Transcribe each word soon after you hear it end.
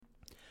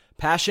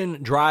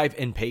Passion, drive,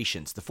 and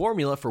patience. The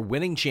formula for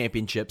winning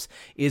championships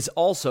is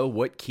also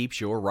what keeps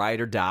your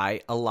ride or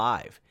die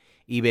alive.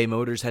 eBay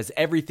Motors has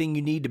everything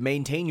you need to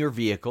maintain your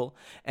vehicle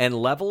and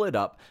level it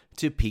up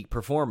to peak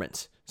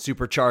performance.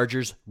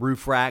 Superchargers,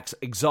 roof racks,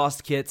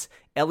 exhaust kits,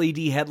 LED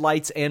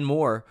headlights, and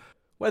more.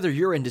 Whether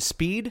you're into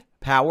speed,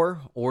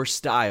 power, or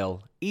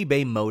style,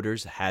 eBay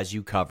Motors has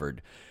you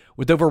covered.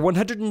 With over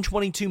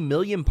 122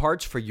 million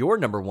parts for your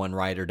number one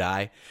ride or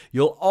die,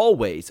 you'll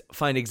always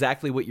find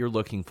exactly what you're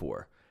looking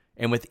for.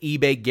 And with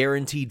eBay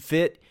Guaranteed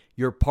Fit,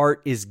 your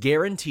part is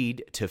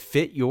guaranteed to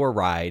fit your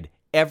ride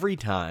every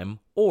time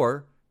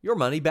or your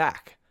money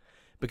back.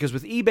 Because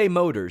with eBay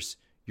Motors,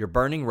 you're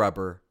burning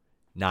rubber,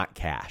 not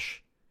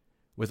cash.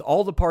 With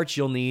all the parts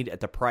you'll need at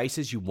the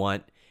prices you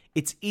want,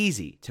 it's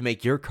easy to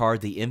make your car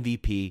the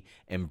MVP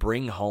and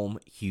bring home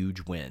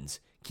huge wins.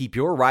 Keep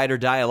your ride or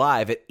die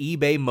alive at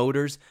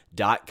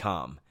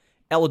ebaymotors.com.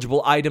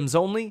 Eligible items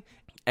only.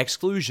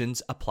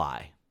 Exclusions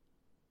apply.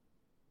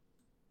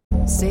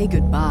 Say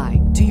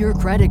goodbye to your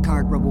credit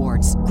card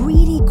rewards.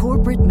 Greedy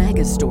corporate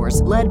mega stores,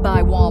 led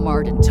by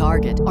Walmart and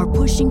Target, are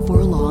pushing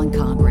for a law in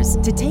Congress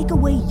to take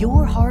away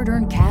your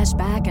hard-earned cash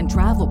back and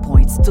travel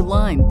points to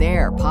line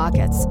their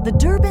pockets. The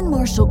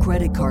Durbin-Marshall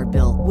credit card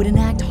bill would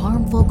enact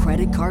harmful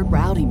credit card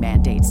routing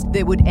mandates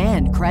that would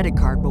end credit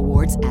card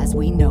rewards as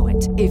we know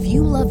it. If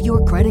you love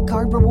your credit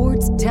card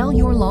rewards, tell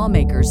your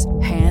lawmakers,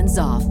 hands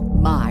off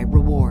my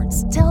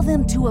rewards. Tell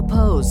them to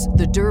oppose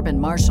the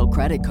Durbin-Marshall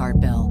credit card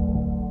bill.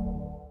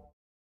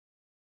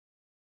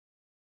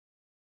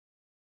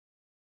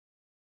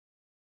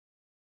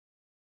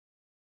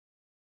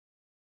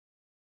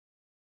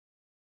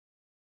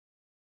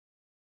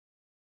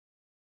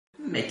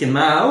 Making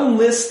my own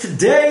list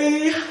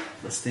today.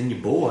 Listing your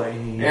boy.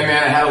 Hey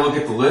man, I had a look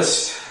at the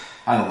list.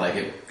 I don't like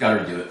it.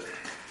 Gotta redo it.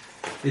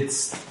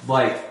 It's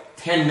like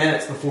 10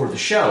 minutes before the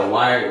show.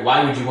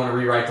 Why would you want to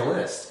rewrite the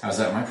list? How's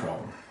that my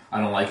problem?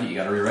 I don't like it, you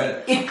gotta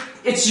rewrite it.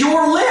 It's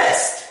your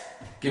list!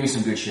 Give me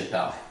some good shit,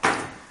 pal.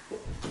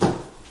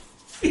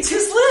 It's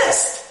his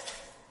list!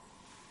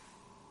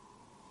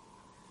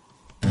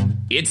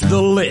 It's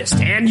The List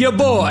and your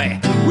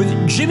boy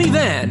with Jimmy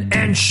Van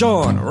and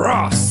Sean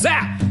Ross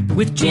Sapp.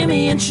 With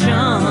Jimmy and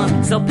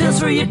Sean, sell pills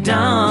for your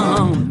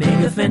dong. Make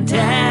a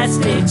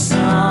fantastic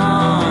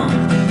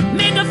song.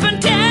 Make a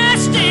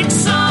fantastic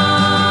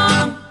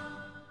song.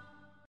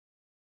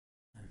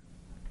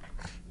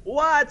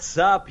 What's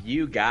up,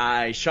 you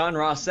guys? Sean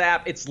Ross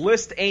Sapp. It's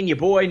List and your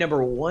boy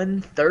number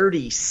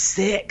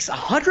 136.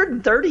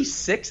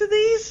 136 of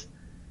these?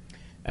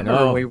 I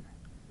know.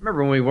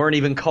 Remember when we weren't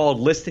even called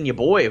List and your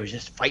boy? It was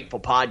just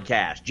Fightful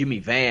Podcast, Jimmy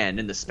Van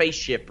in the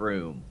spaceship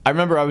room. I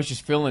remember I was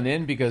just filling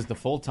in because the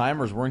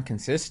full-timers weren't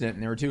consistent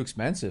and they were too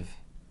expensive.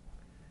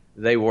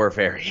 They were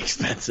very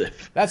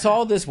expensive. That's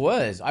all this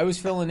was. I was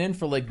filling in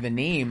for like the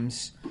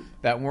names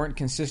that weren't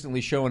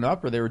consistently showing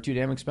up or they were too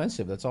damn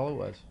expensive. That's all it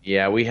was.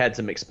 Yeah, we had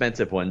some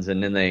expensive ones,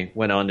 and then they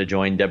went on to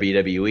join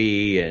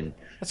WWE and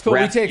that's cool.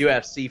 We take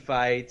UFC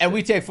fights. And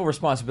we take full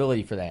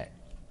responsibility for that.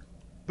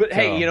 But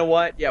hey, you know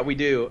what? Yeah, we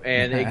do.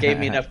 And it gave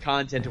me enough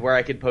content to where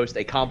I could post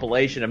a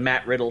compilation of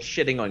Matt Riddle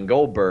shitting on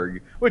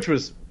Goldberg, which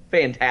was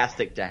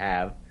fantastic to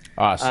have.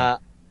 Awesome.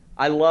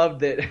 I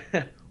loved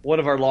that one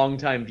of our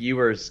longtime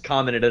viewers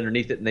commented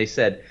underneath it, and they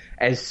said,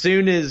 as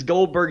soon as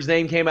Goldberg's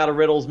name came out of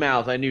Riddle's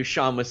mouth, I knew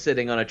Sean was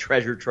sitting on a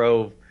treasure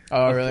trove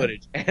of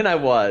footage. And I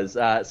was.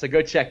 So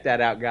go check that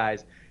out,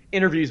 guys.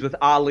 Interviews with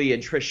Ali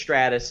and Trish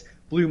Stratus,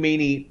 Blue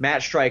Meanie,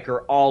 Matt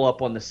Stryker, all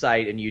up on the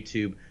site and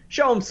YouTube.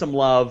 Show them some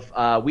love.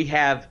 We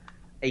have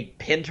a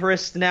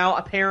Pinterest now,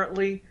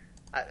 apparently.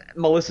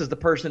 Melissa's the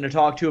person to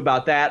talk to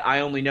about that.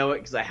 I only know it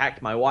because I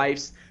hacked my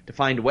wife's to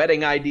find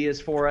wedding ideas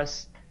for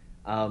us.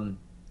 And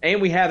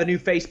we have a new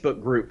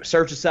Facebook group.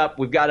 Search us up.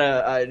 We've got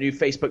a new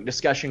Facebook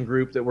discussion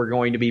group that we're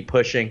going to be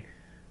pushing.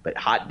 But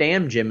hot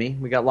damn, Jimmy,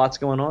 we got lots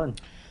going on.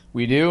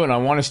 We do, and I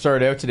want to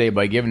start out today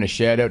by giving a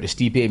shout-out to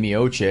Stipe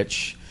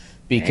Miocic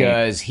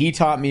because he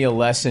taught me a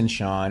lesson,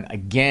 Sean,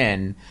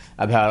 again,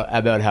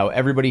 about how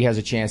everybody has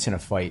a chance in a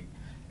fight.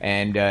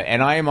 And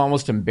I am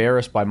almost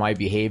embarrassed by my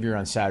behavior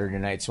on Saturday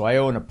night. So I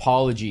owe an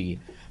apology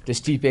to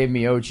Stipe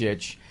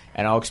Miocic,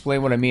 and I'll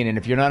explain what I mean. And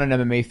if you're not an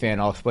MMA fan,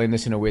 I'll explain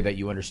this in a way that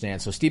you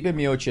understand. So Stipe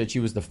Miocic, he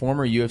was the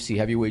former UFC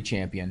heavyweight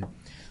champion.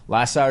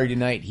 Last Saturday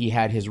night, he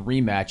had his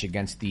rematch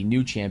against the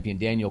new champion,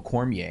 Daniel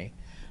Cormier.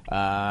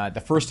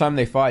 The first time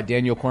they fought,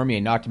 Daniel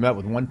Cormier knocked him out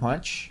with one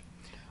punch.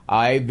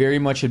 I very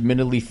much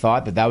admittedly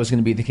thought that was going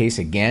to be the case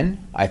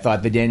again. I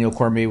thought that Daniel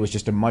Cormier was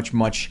just a much,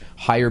 much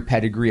higher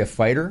pedigree of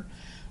fighter.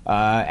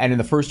 And in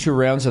the first two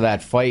rounds of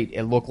that fight,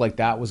 it looked like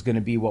that was going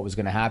to be what was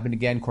going to happen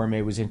again.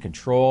 Cormier was in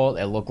control.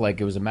 It looked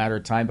like it was a matter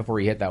of time before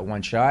he hit that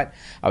one shot.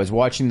 I was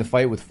watching the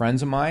fight with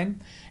friends of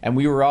mine, and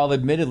we were all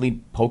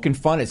admittedly poking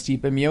fun at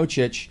Stipe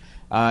Miocic.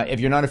 If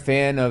you're not a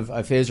fan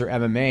of his or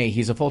MMA,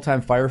 he's a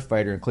full-time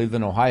firefighter in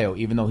Cleveland, Ohio,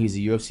 even though he's a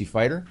UFC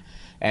fighter.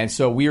 And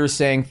so we were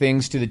saying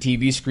things to the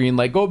TV screen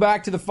like, go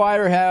back to the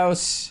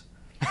firehouse,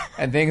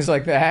 and things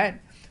like that.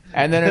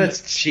 And then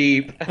That's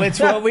cheap. It's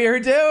what we were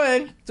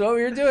doing. It's what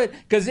we were doing.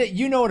 Because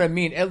you know what I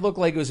mean. It looked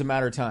like it was a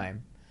matter of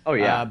time. Oh,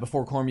 yeah.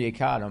 Before Cormier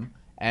caught him.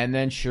 And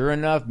then sure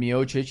enough,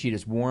 Miocic, he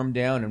just warmed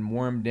down.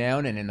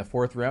 And in the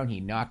fourth round, he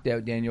knocked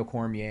out Daniel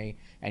Cormier.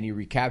 And he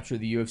recaptured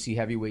the UFC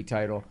heavyweight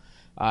title.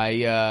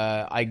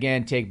 I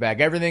again take back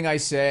everything I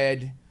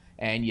said.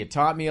 And you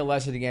taught me a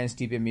lesson against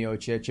Stipe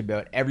Miocic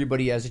about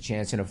everybody has a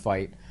chance in a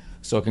fight.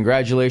 So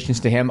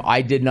congratulations to him.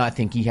 I did not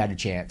think he had a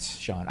chance,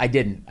 Sean. I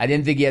didn't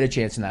think he had a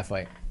chance in that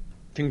fight.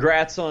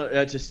 Congrats to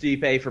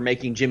Stipe for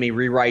making Jimmy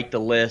rewrite the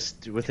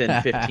list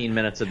within 15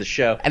 minutes of the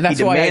show. And that's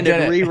he why I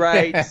demanded did it.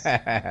 rewrites,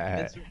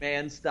 Vince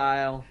McMahon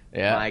style.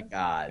 Yeah. My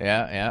God.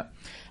 Yeah.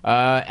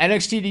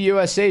 NXT to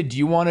USA, do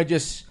you want to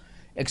just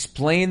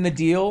explain the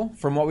deal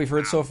from what we've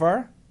heard so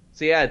far?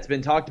 So, yeah, it's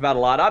been talked about a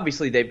lot.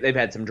 Obviously, they've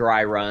had some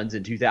dry runs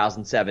in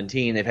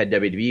 2017. They've had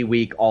WWE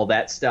Week, all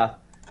that stuff.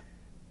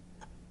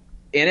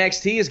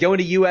 NXT is going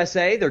to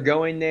USA. They're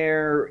going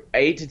there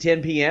 8 to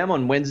 10 p.m.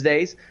 on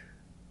Wednesdays.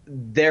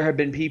 There have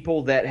been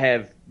people that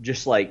have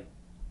just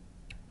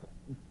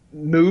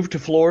moved to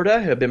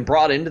Florida, have been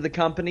brought into the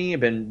company,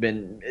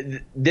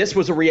 this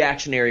was a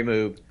reactionary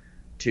move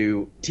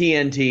to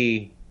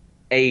TNT,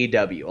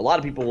 AEW. A lot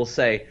of people will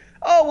say,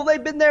 oh, well,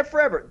 they've been there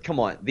forever. Come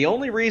on. The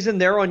only reason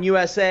they're on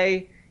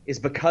USA is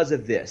because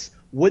of this.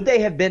 Would they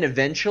have been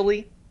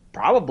eventually?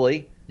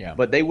 Probably. Yeah.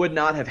 But they would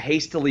not have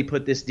hastily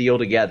put this deal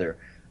together.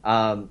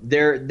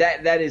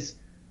 That is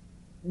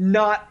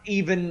not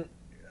even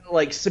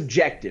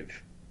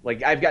subjective.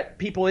 I've got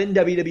people in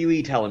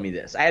WWE telling me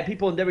this. I had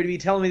people in WWE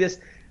telling me this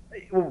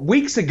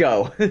weeks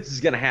ago. This is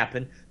going to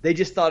happen. They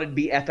just thought it'd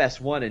be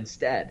FS1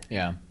 instead.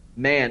 Yeah.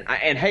 Man,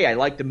 I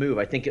like the move.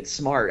 I think it's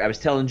smart. I was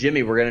telling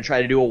Jimmy we're going to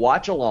try to do a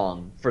watch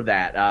along for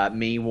that.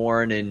 Me,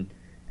 Warren,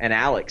 and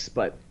Alex.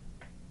 But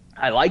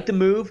I like the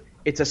move.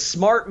 It's a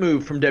smart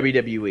move from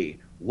WWE.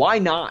 Why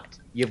not?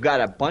 You've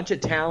got a bunch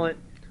of talent.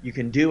 You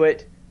can do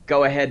it.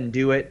 Go ahead and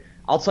do it.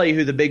 I'll tell you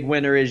who the big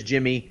winner is,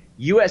 Jimmy.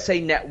 USA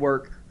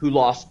Network, who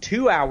lost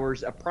 2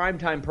 hours of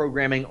primetime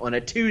programming on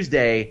a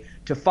Tuesday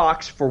to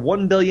Fox for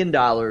 $1 billion,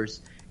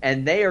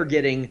 and they are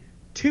getting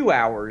 2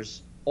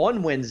 hours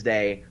on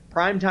Wednesday,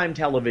 primetime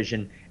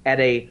television, at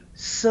a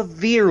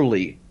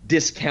severely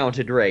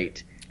discounted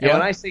rate. And Yeah.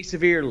 when I say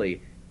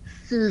severely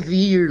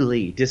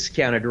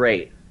discounted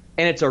rate,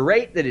 and it's a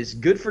rate that is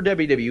good for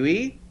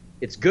WWE,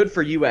 it's good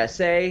for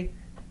USA.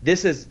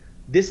 This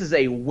is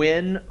a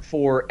win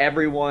for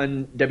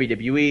everyone,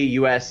 WWE,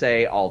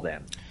 USA, all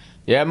them.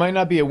 Yeah, it might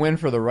not be a win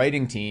for the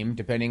writing team,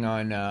 depending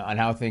on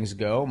how things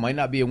go. Might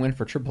not be a win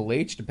for Triple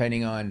H,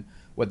 depending on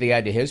what they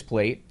add to his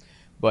plate.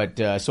 But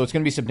so it's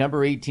going to be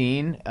September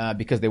 18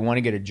 because they want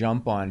to get a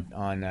jump on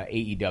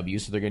AEW,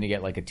 so they're going to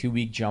get a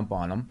 2-week jump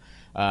on them.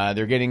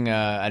 They're getting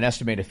an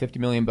estimated $50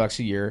 million a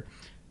year.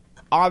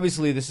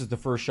 Obviously, this is the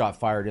first shot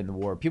fired in the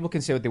war. People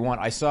can say what they want.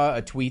 I saw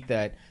a tweet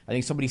that I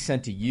think somebody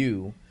sent to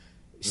you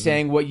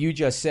saying what you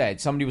just said.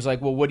 Somebody was like,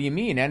 well, what do you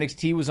mean?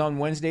 NXT was on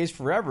Wednesdays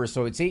forever,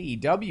 so it's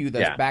AEW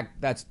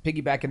that's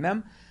piggybacking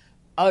them.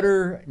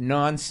 Utter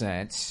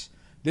nonsense.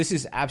 This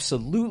is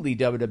absolutely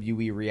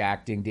WWE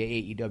reacting to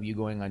AEW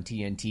going on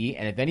TNT.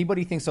 And if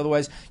anybody thinks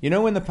otherwise,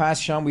 in the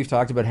past, Sean, we've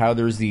talked about how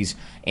there's these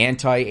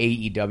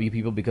anti-AEW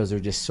people because they're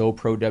just so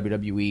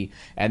pro-WWE.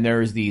 And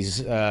there's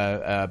these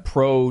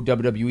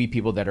pro-WWE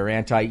people that are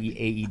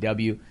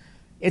anti-AEW.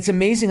 It's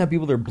amazing how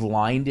people are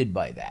blinded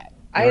by that.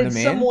 I had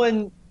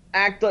someone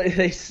act like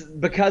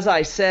because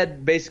I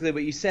said basically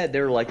what you said.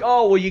 They were like,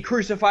 "Oh, well, you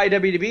crucify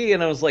WWE,"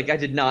 and I was like, "I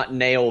did not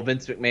nail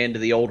Vince McMahon to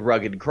the old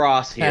rugged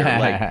cross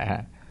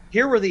here."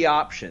 Here were the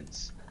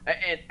options,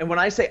 and when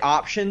I say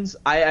options,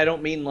 I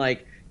don't mean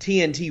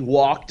TNT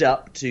walked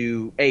up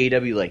to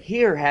AEW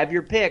here, have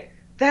your pick.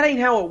 That ain't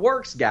how it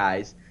works,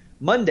 guys.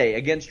 Monday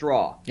against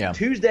Raw. Yeah.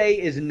 Tuesday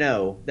is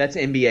no, that's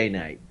NBA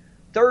night.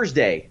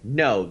 Thursday,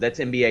 no, that's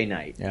NBA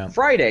night. Yeah.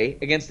 Friday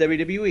against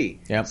WWE.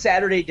 Yep.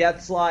 Saturday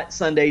death slot,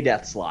 Sunday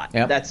death slot.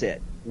 Yep. That's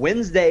it.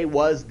 Wednesday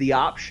was the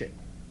option.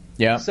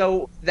 Yeah.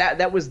 So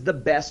that was the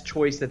best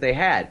choice that they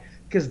had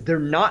because they're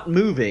not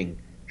moving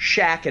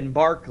Shaq and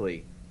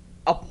Barkley.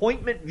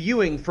 Appointment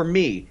viewing for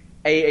me,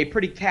 a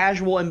pretty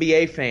casual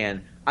NBA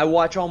fan, I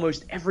watch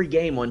almost every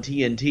game on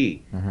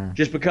TNT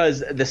just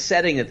because the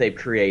setting that they've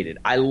created.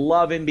 I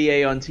love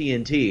NBA on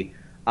TNT.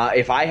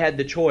 If I had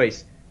the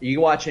choice, you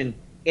watching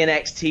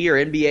NXT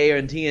or NBA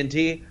on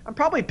TNT, I'm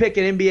probably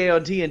picking NBA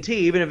on TNT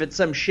even if it's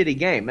some shitty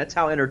game. That's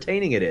how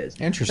entertaining it is.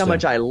 Interesting. That's how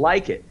much I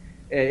like it.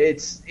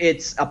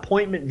 It's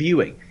appointment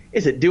viewing.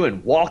 Is it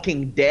doing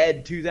Walking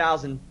Dead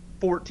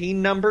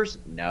 2014 numbers?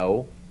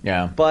 No.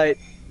 Yeah. But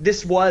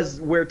this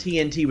was where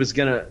TNT was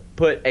going to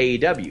put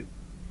AEW,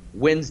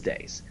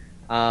 Wednesdays.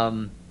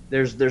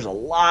 There's a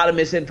lot of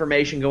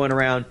misinformation going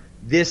around.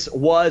 This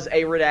was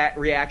a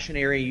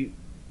reactionary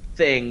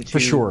thing to For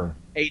sure.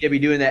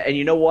 AEW doing that. And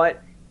you know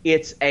what?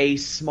 It's a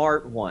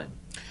smart one.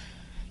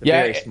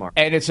 Very smart.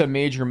 And it's a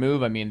major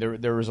move. I mean,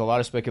 there was a lot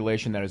of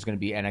speculation that it was going to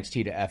be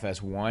NXT to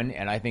FS1,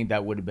 and I think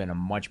that would have been a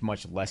much,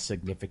 much less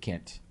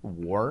significant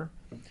war.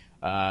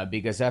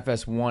 because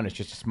FS1 is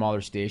just a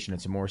smaller station.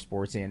 It's a more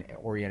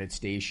sports-oriented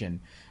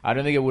station. I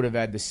don't think it would have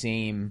had the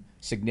same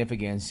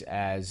significance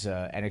as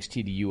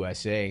NXT to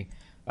USA.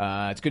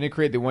 It's going to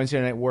create the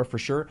Wednesday Night War for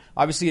sure.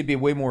 Obviously, it'd be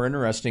way more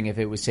interesting if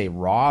it was, say,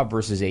 Raw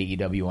versus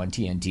AEW on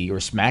TNT or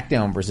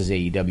SmackDown versus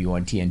AEW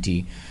on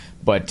TNT.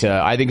 But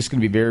I think it's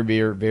going to be very,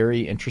 very,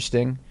 very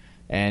interesting.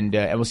 And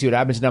we'll see what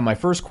happens. Now, my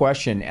first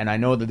question, and I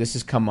know that this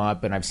has come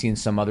up, and I've seen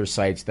some other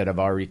sites that have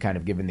already kind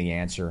of given the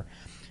answer.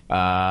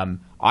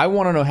 I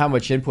want to know how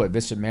much input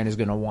Vince McMahon is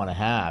going to want to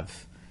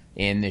have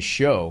in this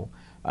show.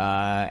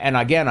 And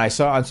again, I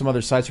saw on some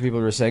other sites where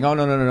people were saying, oh,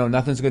 no,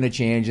 nothing's going to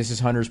change. This is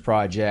Hunter's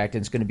project,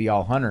 and it's going to be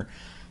all Hunter.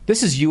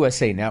 This is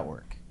USA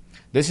Network.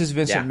 This is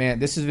Vince McMahon.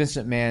 This is Vince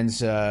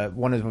McMahon's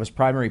one of his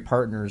primary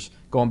partners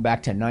going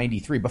back to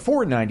 93.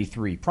 Before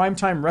 93,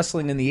 primetime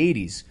wrestling in the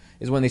 80s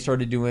is when they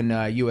started doing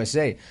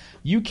USA.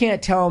 You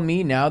can't tell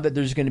me now that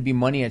there's going to be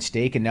money at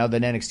stake and now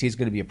that NXT is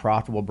going to be a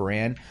profitable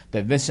brand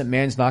that Vince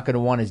McMahon's not going to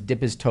want to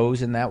dip his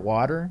toes in that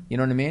water. You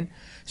know what I mean?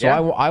 So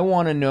I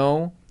want to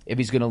know if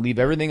he's going to leave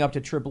everything up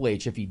to Triple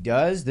H. If he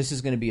does, this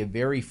is going to be a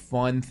very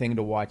fun thing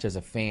to watch as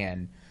a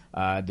fan,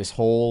 this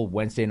whole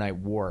Wednesday Night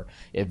War.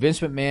 If Vince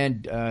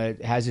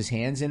McMahon has his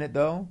hands in it,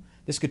 though,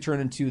 this could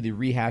turn into the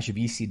rehash of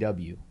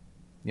ECW. You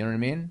know what I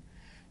mean?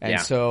 And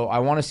so I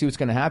want to see what's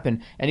going to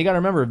happen. And you got to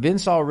remember,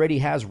 Vince already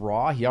has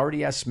Raw. He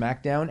already has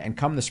SmackDown. And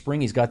come the spring,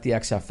 he's got the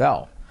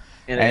XFL.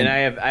 And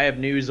I have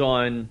news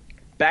on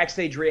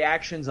backstage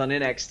reactions on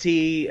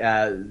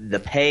NXT, the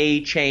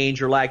pay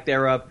change or lack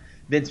thereof.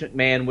 Vince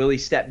McMahon, will he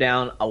step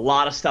down? A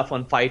lot of stuff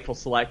on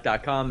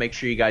FightfulSelect.com. Make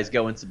sure you guys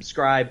go and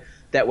subscribe.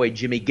 That way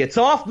Jimmy gets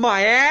off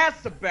my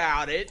ass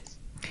about it.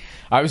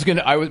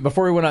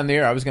 Before we went on the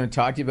air, I was going to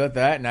talk to you about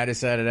that, and I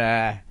decided,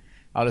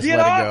 I'll just let it go.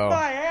 Get off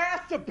my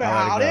ass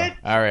about it.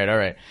 All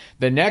right.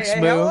 The next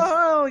move.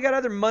 We got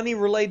other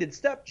money-related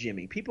stuff,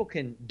 Jimmy. People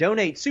can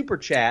donate super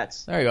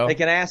chats. There you go. They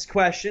can ask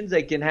questions.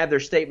 They can have their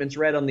statements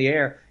read on the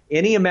air.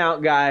 Any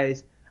amount,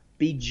 guys.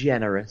 Be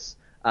generous.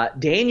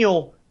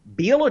 Daniel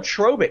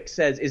Bielatrovic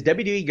says, is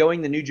WWE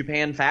going the New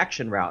Japan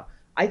faction route?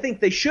 I think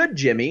they should,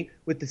 Jimmy,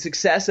 with the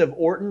success of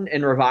Orton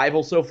and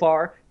Revival so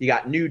far. You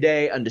got New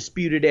Day,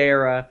 Undisputed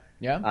Era,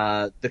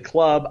 the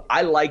club.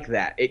 I like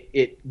that.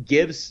 It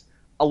gives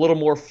a little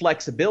more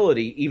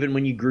flexibility even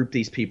when you group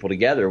these people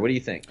together. What do you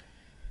think?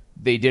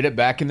 They did it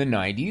back in the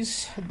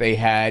 90s. They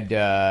had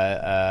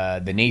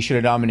the Nation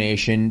of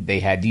Domination. They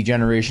had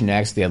D-Generation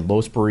X. They had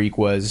Los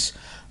Boricuas.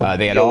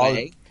 They had all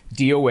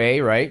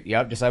DOA, right?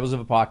 Yep, Disciples of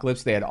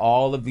Apocalypse. They had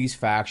all of these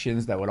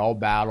factions that would all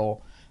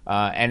battle.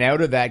 And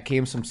out of that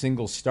came some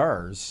single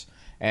stars.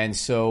 And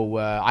so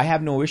I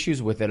have no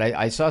issues with it.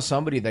 I saw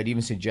somebody that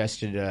even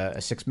suggested a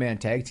 6-man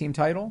tag team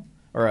title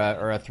or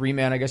a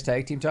 3-man, I guess,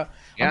 tag team title.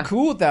 Yeah. I'm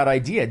cool with that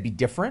idea. It'd be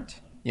different.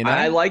 You know?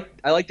 I like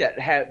that.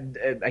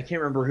 I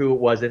can't remember who it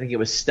was. I think it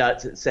was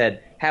Stutz that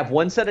said, have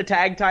one set of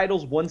tag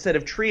titles, one set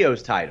of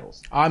trios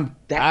titles. I'm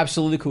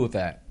absolutely cool with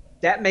that.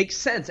 That makes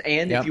sense.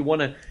 And if you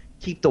want to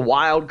keep the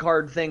wild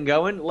card thing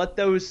going, let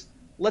those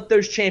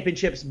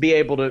championships be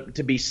able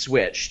to be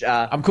switched.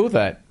 I'm cool with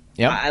that.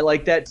 Yeah, I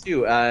like that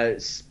too.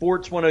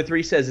 Sports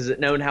 103 says, is it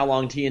known how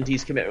long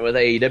TNT's commitment with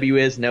AEW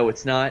is? No,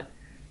 it's not.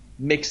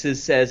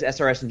 Mixes says,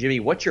 SRS and Jimmy,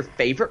 what's your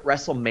favorite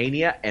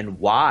WrestleMania and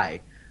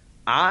why?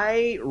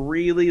 I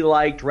really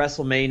liked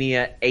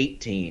WrestleMania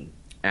 18,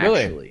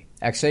 actually. Really?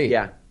 X8?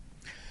 Yeah.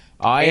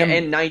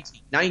 And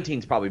 19. 19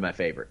 is probably my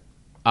favorite.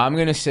 I'm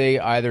going to say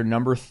either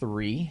number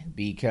 3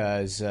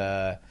 because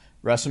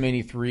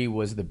WrestleMania 3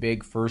 was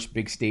the first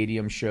big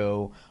stadium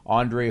show.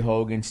 Andre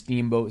Hogan,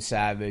 Steamboat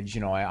Savage. You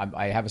know,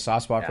 I have a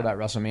soft spot for that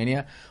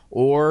WrestleMania.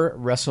 Or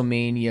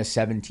WrestleMania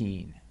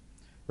 17.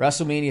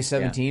 WrestleMania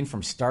 17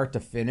 from start to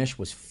finish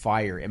was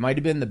fire. It might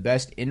have been the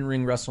best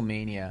in-ring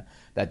WrestleMania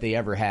that they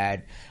ever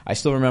had. I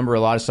still remember a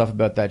lot of stuff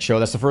about that show.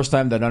 That's the first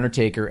time that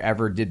Undertaker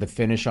ever did the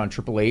finish on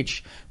Triple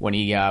H when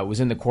he was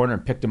in the corner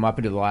and picked him up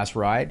into the last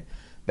ride.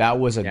 That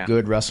was a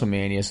good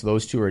WrestleMania, so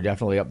those two are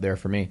definitely up there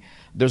for me.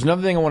 There's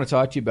another thing I want to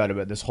talk to you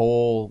about this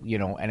whole,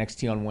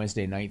 NXT on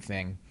Wednesday night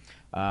thing.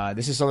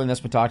 This is something that's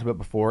been talked about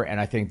before, and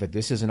I think that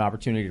this is an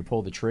opportunity to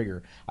pull the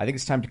trigger. I think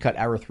it's time to cut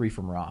Hour 3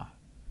 from Raw.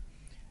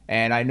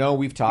 And I know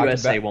we've talked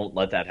USA won't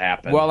let that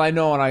happen. Well, I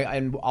know,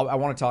 and I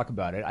want to talk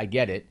about it. I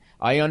get it.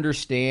 I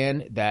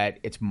understand that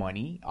it's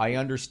money. I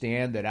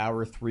understand that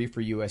Hour 3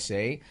 for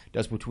USA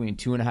does between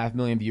 2.5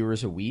 million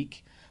viewers a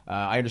week.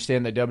 I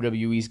understand that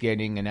WWE is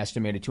getting an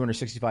estimated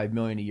 $265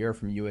 million a year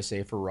from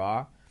USA for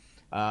Raw.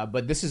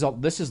 But this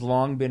has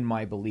long been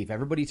my belief.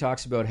 Everybody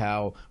talks about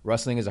how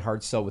wrestling is a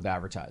hard sell with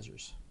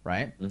advertisers,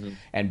 right? Mm-hmm.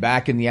 And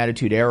back in the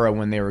Attitude Era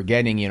when they were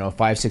getting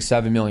 5, 6,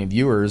 7 million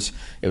viewers,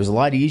 it was a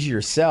lot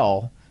easier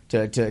sell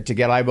to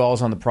get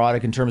eyeballs on the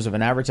product in terms of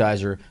an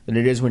advertiser than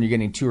it is when you're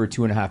getting 2 or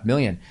 2.5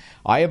 million.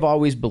 I have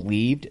always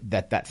believed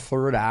that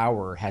third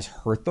hour has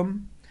hurt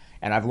them,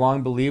 and I've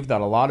long believed that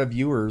a lot of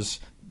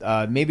viewers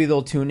maybe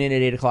they'll tune in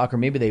at 8 o'clock or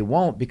maybe they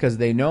won't because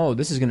they know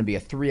this is going to be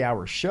a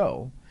 3-hour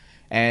show.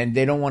 and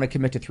they don't want to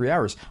commit to 3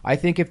 hours. I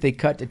think if they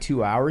cut to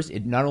 2 hours,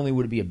 it not only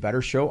would it be a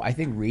better show, I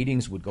think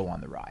ratings would go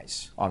on the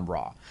rise on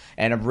Raw.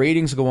 And if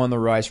ratings go on the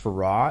rise for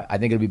Raw, I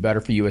think it'd be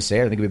better for USA.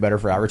 I think it'd be better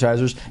for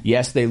advertisers.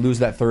 Yes, they lose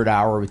that third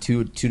hour with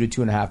 2 to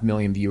 2.5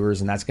 million viewers,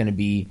 and that's going to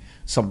be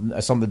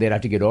something they'd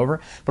have to get over.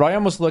 But I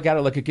almost look at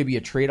it like it could be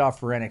a trade-off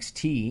for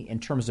NXT in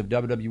terms of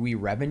WWE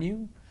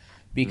revenue.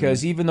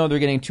 Because even though they're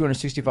getting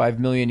 $265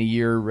 million a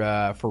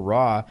year for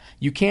Raw,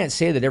 you can't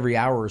say that every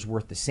hour is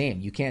worth the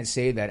same. You can't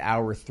say that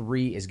hour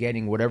 3 is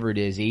getting whatever it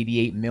is,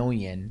 $88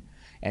 million,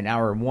 and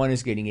hour 1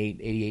 is getting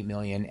 $88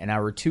 million, and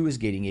hour 2 is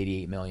getting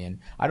 $88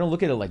 million. I don't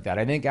look at it like that.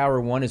 I think hour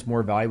 1 is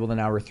more valuable than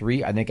hour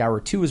 3. I think hour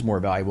 2 is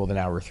more valuable than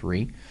hour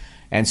 3.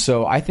 And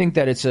so I think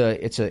that it's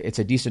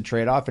a decent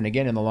trade-off. And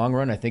again, in the long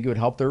run, I think it would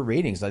help their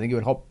ratings. I think it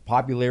would help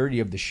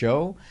popularity of the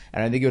show,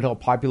 and I think it would help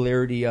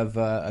popularity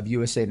of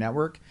USA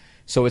Network.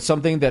 So it's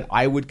something that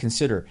I would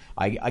consider.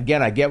 I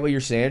get what you're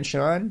saying,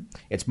 Sean.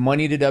 It's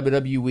money to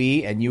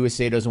WWE, and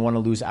USA doesn't want to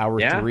lose hour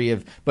 3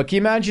 of. But can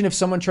you imagine if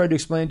someone tried to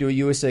explain to a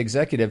USA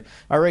executive,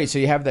 all right, so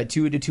you have that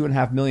 2 to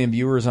 2.5 million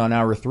viewers on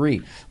hour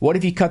 3. What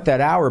if you cut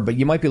that hour, but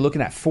you might be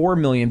looking at 4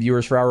 million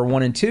viewers for hour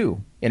 1 and 2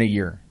 in a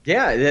year?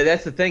 Yeah,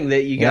 that's the thing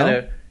that you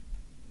gotta.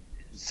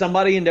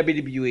 Somebody in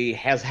WWE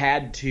has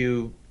had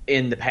to,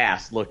 in the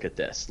past, look at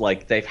this.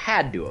 Like they've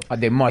had to have.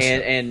 They must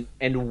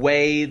and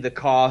weigh the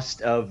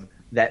cost of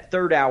that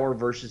third hour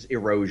versus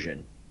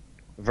erosion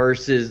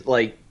versus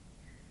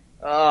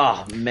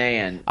oh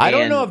man. I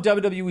don't know if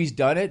WWE's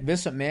done it.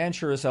 Vince McMahon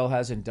sure as hell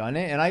hasn't done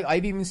it. And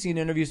I've even seen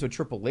interviews with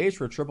Triple H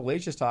where Triple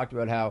H has talked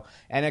about how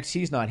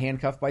NXT's not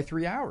handcuffed by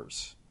 3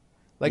 hours.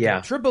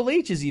 Triple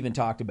H has even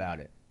talked about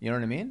it. You know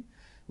what I mean?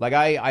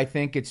 I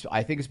think it's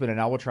been an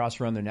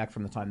albatross around their neck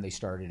from the time they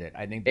started it.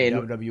 I think the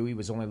WWE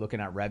was only looking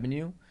at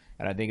revenue.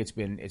 And I think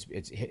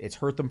it's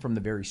hurt them from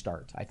the very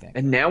start, I think.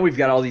 And now we've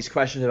got all these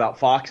questions about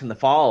Fox in the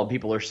fall, and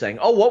people are saying,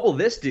 oh, what will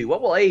this do?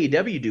 What will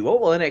AEW do?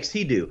 What will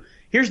NXT do?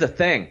 Here's the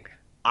thing.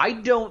 I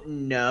don't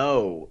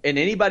know. And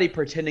anybody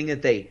pretending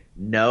that they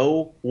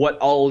know what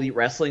All Elite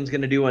Wrestling is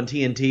going to do on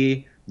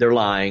TNT, they're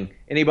lying.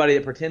 Anybody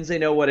that pretends they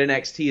know what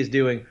NXT is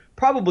doing,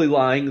 probably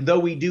lying, though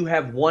we do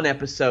have one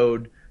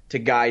episode to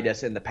guide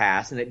us in the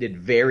past, and it did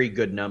very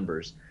good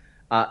numbers.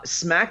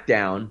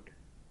 SmackDown,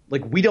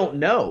 we don't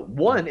know.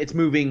 One, it's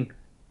moving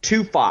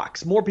to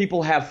Fox. More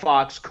people have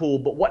Fox, cool,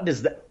 but what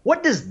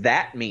does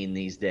that mean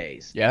these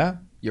days? Yeah,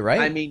 you're right.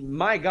 I mean,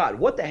 my God,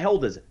 what the hell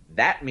does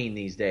that mean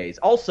these days?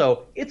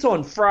 Also, it's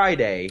on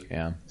Friday.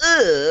 Yeah.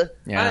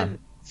 I'm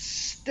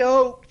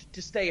stoked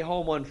to stay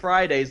home on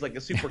Fridays like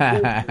a super cool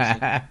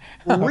person.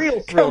 Real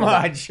thrilled. Come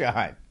on,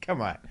 Sean.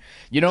 Come on.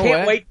 You know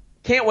what?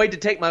 Can't wait to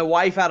take my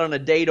wife out on a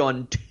date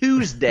on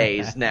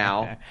Tuesdays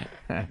now.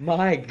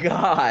 My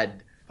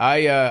God.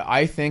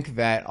 I think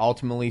that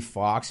ultimately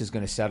Fox is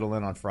going to settle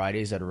in on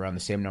Fridays at around the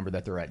same number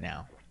that they're at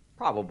now.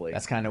 Probably.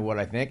 That's kind of what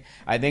I think.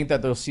 I think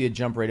that they'll see a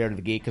jump right out of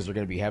the gate because they're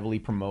going to be heavily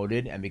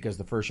promoted, and because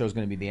the first show is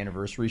going to be the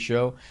anniversary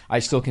show. I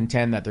still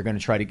contend that they're going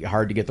to try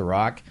hard to get The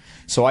Rock.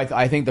 So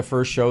I think the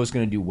first show is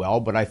going to do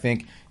well, but I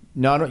think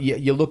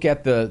you look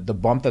at the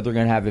bump that they're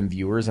going to have in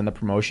viewers and the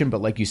promotion,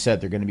 but like you said,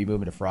 they're going to be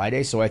moving to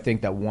Friday. So I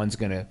think that one's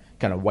going to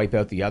kind of wipe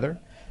out the other.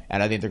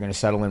 And I think they're going to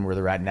settle in where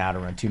they're at now at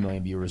around 2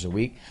 million viewers a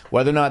week.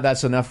 Whether or not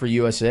that's enough for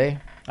USA,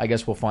 I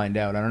guess we'll find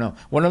out. I don't know.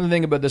 One other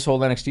thing about this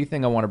whole NXT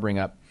thing I want to bring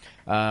up.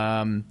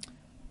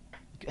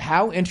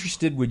 How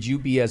interested would you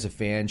be as a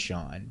fan,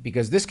 Sean?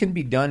 Because this can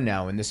be done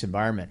now in this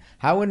environment.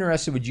 How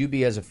interested would you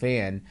be as a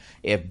fan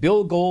if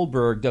Bill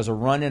Goldberg does a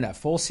run-in at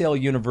Full Sail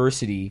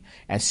University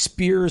and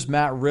spears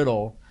Matt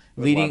Riddle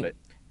leading... Love it.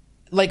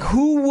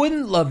 Who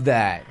wouldn't love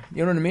that?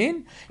 You know what I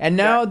mean? And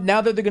now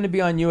that they're going to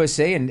be on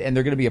USA and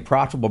they're going to be a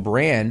profitable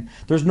brand,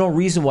 there's no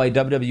reason why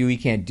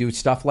WWE can't do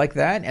stuff like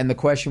that. And the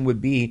question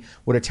would be,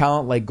 would a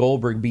talent like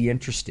Goldberg be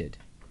interested?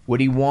 Would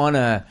he want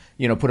to,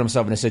 put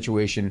himself in a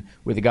situation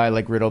with a guy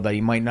like Riddle that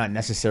he might not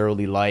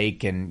necessarily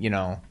like and,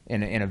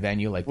 in a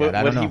venue like that?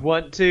 I don't know. Would he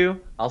want to?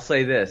 I'll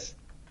say this.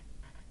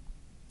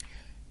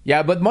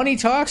 Yeah, but money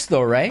talks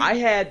though, right?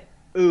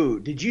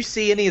 Did you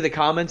see any of the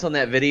comments on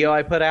that video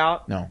I put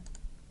out? No.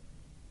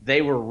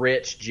 They were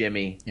rich,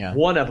 Jimmy. Yeah.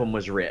 One of them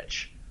was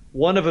rich.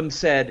 One of them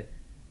said,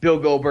 Bill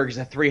Goldberg is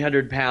a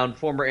 300-pound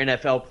former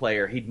NFL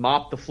player. He'd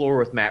mop the floor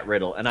with Matt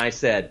Riddle. And I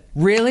said...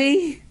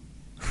 Really?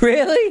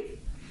 Really?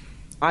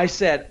 I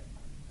said...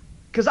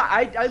 Because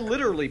I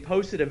literally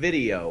posted a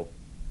video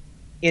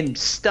in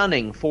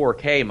stunning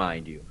 4K,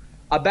 mind you,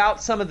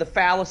 about some of the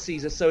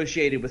fallacies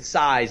associated with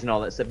size and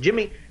all that stuff.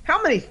 Jimmy,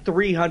 how many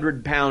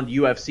 300-pound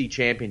UFC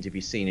champions have you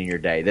seen in your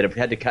day that have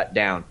had to cut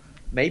down?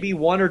 Maybe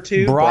one or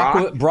two.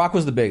 Brock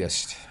was the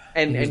biggest.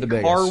 And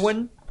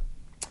Carwin,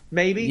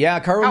 maybe? Yeah,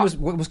 Carwin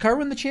was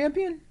Carwin the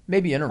champion?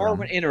 Maybe interim.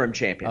 Carwin, interim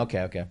champion.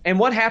 Okay. And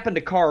what happened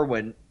to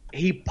Carwin?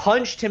 He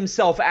punched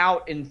himself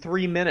out in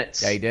 3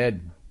 minutes. Yeah, he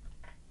did.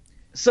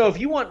 So if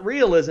you want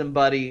realism,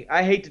 buddy,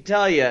 I hate to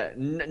tell you,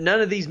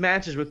 none of these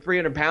matches with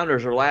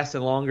 300-pounders are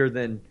lasting longer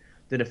than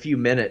a few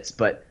minutes.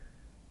 But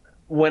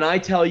when I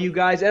tell you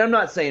guys, and I'm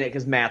not saying it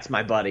because Matt's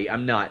my buddy,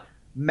 I'm not.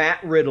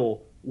 Matt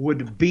Riddle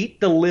would beat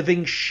the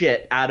living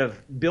shit out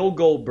of Bill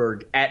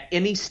Goldberg at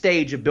any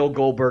stage of Bill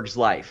Goldberg's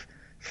life.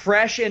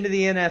 Fresh into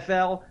the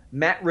NFL,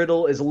 Matt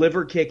Riddle is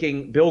liver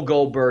kicking Bill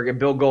Goldberg, and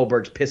Bill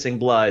Goldberg's pissing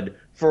blood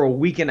for a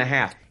week and a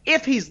half.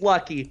 If he's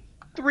lucky,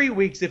 3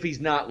 weeks if he's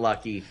not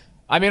lucky.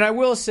 I mean, I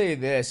will say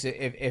this.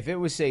 If it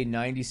was, say,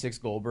 96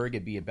 Goldberg,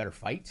 it'd be a better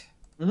fight.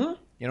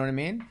 Mm-hmm. You know what I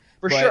mean?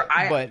 Sure.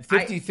 But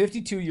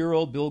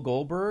 52-year-old Bill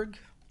Goldberg...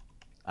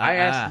 I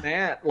asked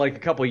Matt like a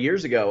couple of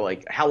years ago,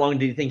 like, how long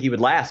did you think he would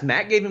last?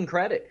 Matt gave him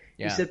credit.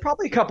 Yeah. He said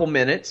probably a couple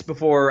minutes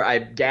before I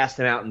gassed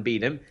him out and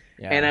beat him.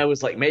 Yeah. And I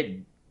was like,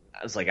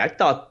 I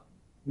thought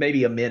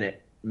maybe a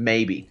minute,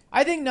 maybe.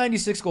 I think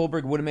 96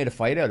 Goldberg would have made a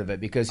fight out of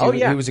it because he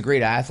was a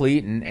great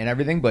athlete and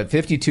everything. But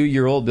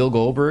 52-year-old Bill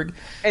Goldberg.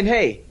 And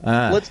hey,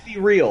 let's be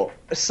real.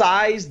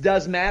 Size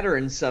does matter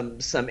in some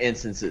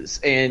instances.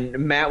 And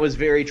Matt was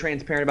very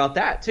transparent about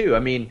that too.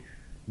 I mean,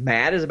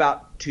 Matt is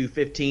about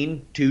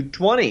 215,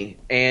 220,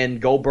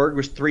 and Goldberg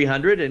was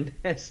 300. And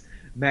as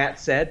Matt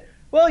said,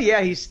 well,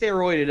 yeah, he's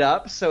steroided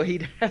up, so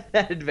he'd have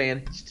that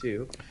advantage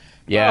too.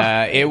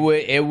 Yeah, it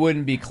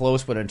wouldn't be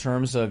close, but in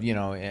terms of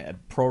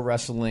pro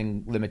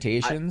wrestling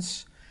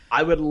limitations,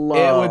 I would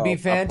love. It would be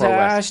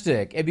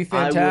fantastic. It'd be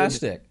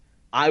fantastic.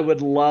 I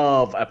would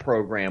love a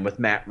program with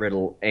Matt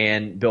Riddle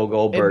and Bill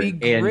Goldberg. It'd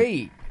be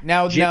great.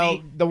 Now,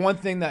 the one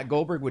thing that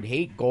Goldberg would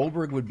hate,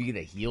 Goldberg would be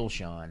the heel,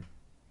 Sean.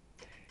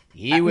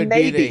 He would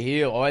be the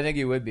heel. Oh, I think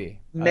he would be.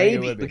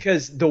 Maybe,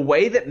 because the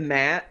way that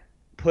Matt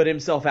put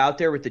himself out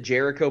there with the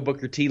Jericho,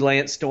 Booker T,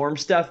 Lance Storm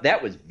stuff,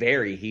 that was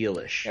very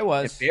heelish. It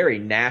was. Very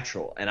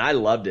natural, and I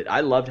loved it.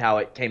 I loved how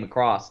it came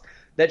across.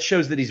 That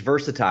shows that he's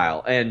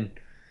versatile. And,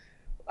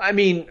 I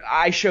mean,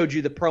 I showed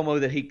you the promo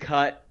that he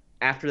cut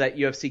after that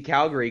UFC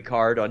Calgary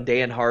card on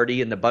Dan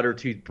Hardy and the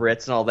Buttertooth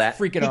Brits and all that.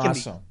 Freaking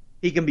awesome.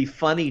 He can be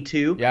funny,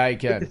 too. Yeah, he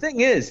can. But the thing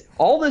is,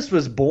 all this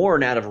was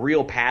born out of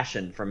real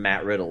passion from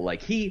Matt Riddle.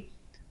 Like, he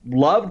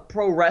loved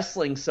pro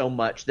wrestling so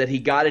much that he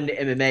got into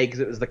MMA because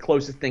it was the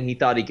closest thing he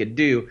thought he could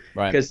do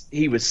because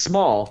he was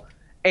small,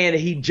 and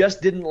he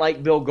just didn't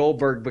like Bill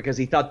Goldberg because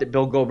he thought that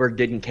Bill Goldberg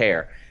didn't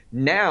care.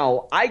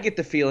 Now I get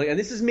the feeling, and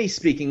this is me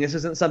speaking, this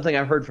isn't something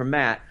I've heard from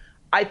Matt,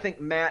 I think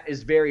Matt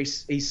is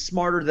he's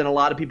smarter than a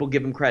lot of people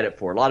give him credit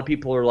for. A lot of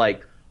people are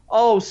like,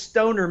 oh,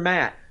 Stoner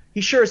Matt. He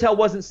sure as hell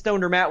wasn't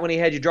Stoner Matt when he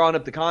had you drawing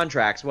up the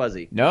contracts, was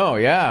he? No,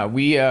 yeah.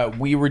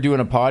 We were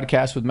doing a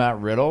podcast with Matt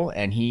Riddle,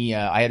 and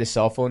I had his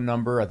cell phone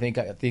number. I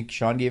think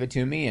Sean gave it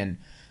to me, and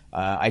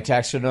I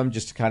texted him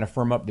just to kind of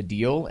firm up the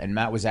deal. And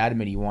Matt was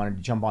adamant he wanted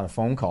to jump on a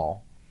phone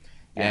call,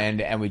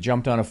 and we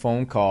jumped on a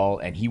phone call,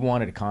 and he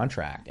wanted a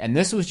contract. And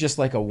this was just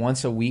like a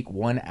once a week,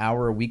 1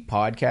 hour a week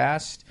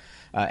podcast,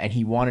 and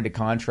he wanted a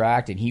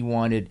contract, and he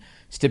wanted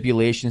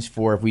stipulations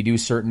for if we do a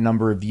certain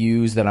number of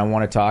views, then I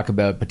want to talk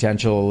about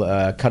potential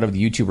cut of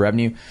the YouTube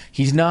revenue.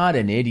 He's not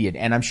an idiot,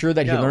 and I'm sure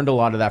that he learned a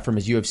lot of that from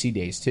his UFC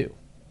days too.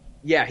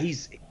 Yeah,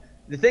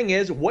 the thing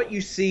is, what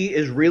you see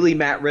is really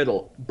Matt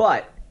Riddle,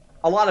 but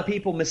a lot of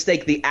people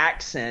mistake the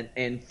accent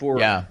and for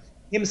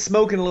him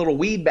smoking a little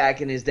weed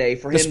back in his day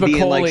for him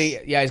being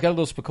like... Yeah, he's got a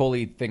little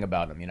Spicoli thing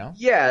about him, you know?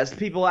 Yes,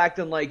 people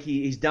acting like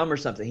he's dumb or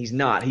something. He's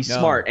not. He's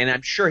smart, and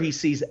I'm sure he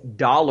sees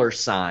dollar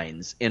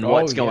signs in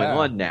what's going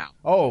on now.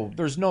 Oh,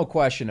 there's no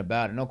question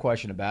about it. No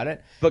question about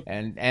it. But,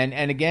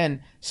 and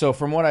again, so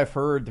from what I've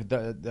heard,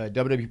 the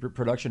WWE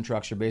production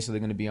trucks are basically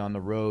going to be on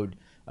the road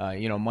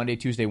Monday,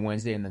 Tuesday,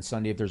 Wednesday, and then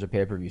Sunday if there's a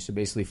pay-per-view. So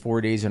basically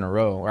 4 days in a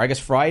row. Or I guess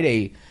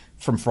Friday,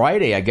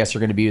 I guess, are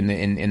going to be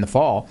in the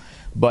fall.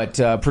 But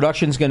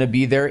production's going to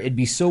be there. It'd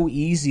be so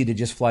easy to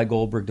just fly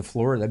Goldberg to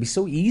Florida. That'd be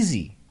so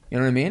easy. You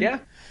know what I mean? Yeah.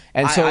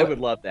 And so I would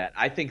love that.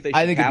 I think they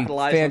should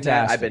capitalize on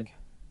that.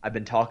 I've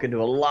been talking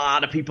to a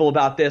lot of people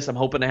about this. I'm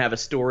hoping to have a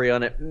story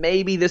on it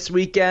maybe this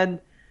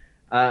weekend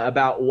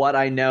about what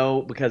I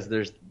know, because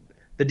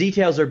the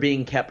details are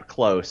being kept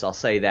close. I'll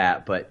say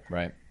that. But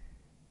right.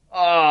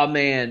 Oh,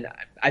 man,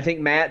 I think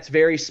Matt's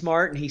very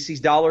smart, and he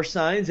sees dollar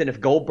signs, and if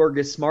Goldberg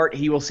is smart,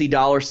 he will see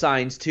dollar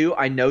signs too.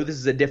 I know this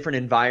is a different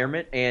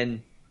environment,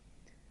 and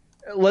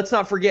let's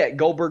not forget,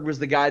 Goldberg was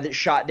the guy that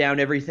shot down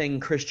everything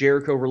Chris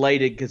Jericho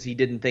related because he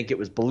didn't think it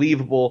was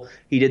believable,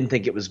 he didn't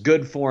think it was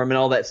good for him, and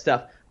all that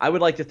stuff. I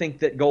would like to think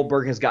that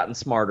Goldberg has gotten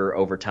smarter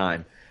over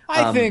time.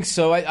 I think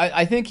so.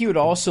 I think he would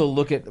also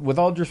look at, with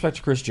all due respect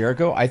to Chris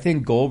Jericho, I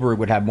think Goldberg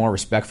would have more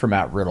respect for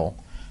Matt Riddle.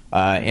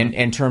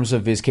 In terms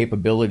of his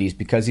capabilities,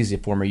 because he's a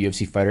former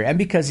UFC fighter and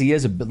because he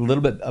is a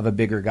little bit of a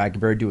bigger guy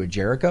compared to a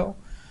Jericho.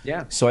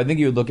 Yeah. So I think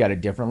you would look at it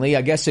differently.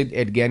 I guess it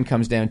again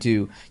comes down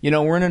to,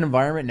 we're in an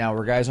environment now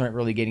where guys aren't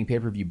really getting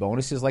pay-per-view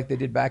bonuses like they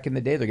did back in the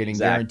day. They're getting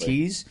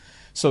guarantees.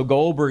 So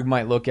Goldberg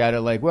might look at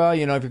it like, well, if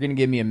you're going to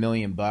give me $1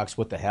 million,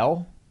 what the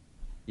hell?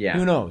 Yeah.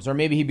 Who knows? Or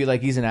maybe he'd be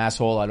like, he's an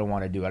asshole, I don't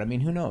want to do it. I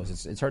mean, who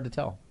knows? It's hard to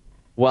tell.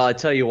 Well, I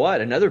tell you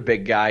what, another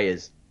big guy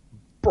is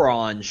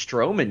Braun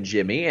Strowman,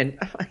 Jimmy, and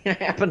I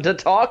happened to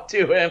talk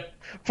to him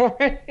for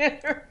an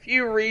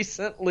interview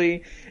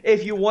recently.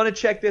 If you want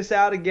to check this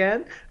out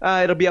again,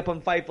 it'll be up on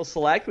Fightful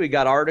Select. We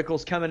got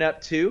articles coming up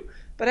too.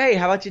 But hey,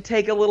 how about you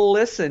take a little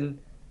listen,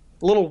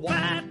 a little.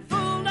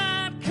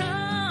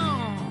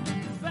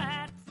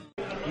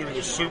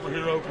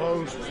 superhero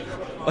pose.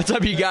 What's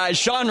up, you guys?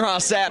 Sean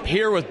Ross Sapp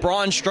here with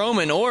Braun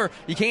Strowman, or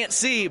you can't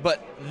see,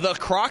 but the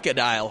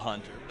Crocodile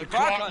Hunter. The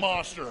Croc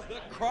Monster. The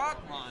Croc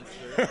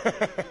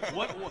Monster.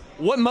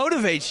 What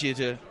motivates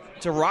you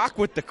to rock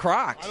with the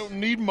Crocs? I don't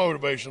need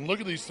motivation. Look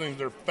at these things.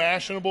 They're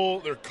fashionable.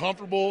 They're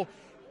comfortable.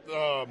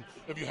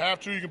 If you have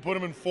to, you can put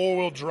them in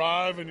 4-wheel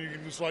drive, and you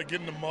can just like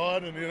get in the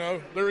mud,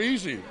 and they're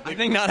easy. I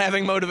think not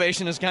having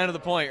motivation is kind of the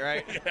point,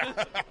 right?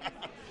 Yeah.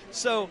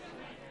 So,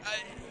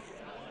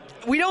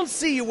 we don't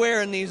see you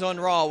wearing these on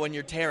Raw when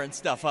you're tearing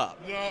stuff up.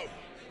 No,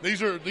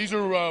 these are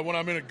when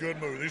I'm in a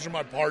good mood. These are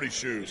my party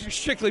shoes. You're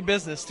strictly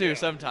business too,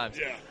 sometimes.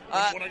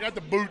 Yeah. When I got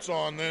the boots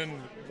on,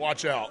 then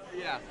watch out.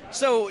 Yeah.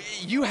 So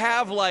you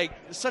have like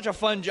such a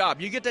fun job.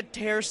 You get to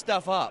tear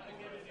stuff up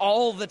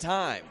all the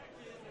time.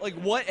 Like,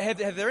 what have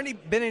there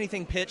been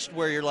anything pitched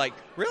where you're like,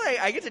 really,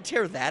 I get to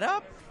tear that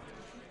up?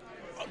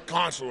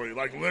 Constantly,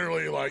 like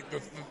literally, like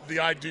the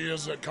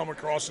ideas that come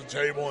across the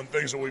table and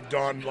things that we've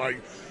done,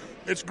 like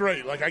it's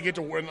great. Like I get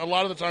to, and a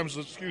lot of the times,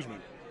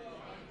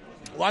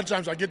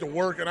 I get to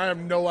work and I have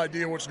no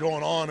idea what's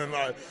going on, and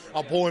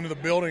I'll pull into the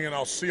building and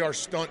I'll see our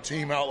stunt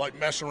team out like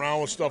messing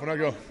around with stuff, and I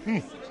go,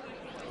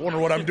 wonder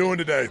what I'm doing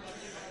today.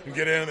 And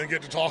get in and then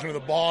get to talking to the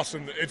boss,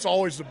 and it's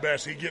always the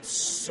best. He gets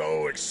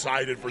so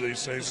excited for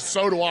these things.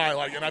 So do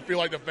I. And I feel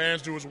like the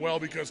fans do as well,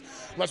 because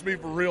let's be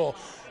for real,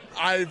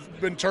 I've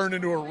been turned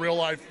into a real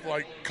life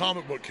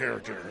comic book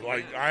character.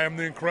 Like I am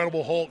the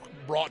Incredible Hulk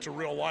brought to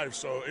real life.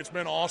 So it's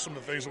been awesome,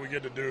 the things that we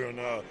get to do,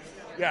 and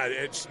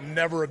it's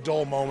never a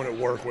dull moment at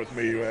work with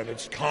me, and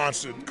it's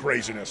constant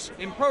craziness.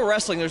 In pro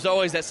wrestling, there's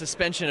always that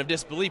suspension of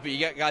disbelief, but you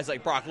got guys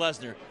like Brock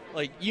Lesnar.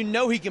 Like,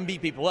 he can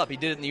beat people up. He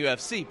did it in the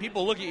UFC.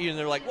 People look at you and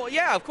they're like, well,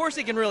 yeah, of course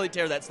he can really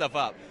tear that stuff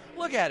up.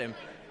 Look at him.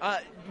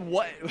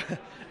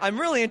 I'm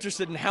really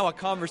interested in how a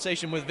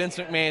conversation with Vince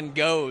McMahon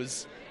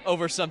goes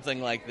over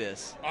something like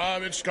this.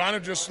 It's kind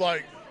of just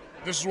like,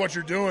 this is what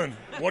you're doing.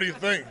 What do you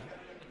think?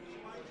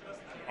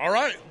 All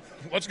right,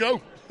 let's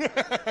go.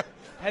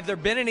 Have there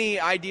been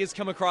any ideas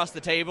come across the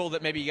table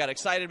that maybe you got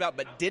excited about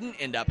but didn't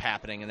end up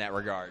happening in that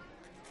regard?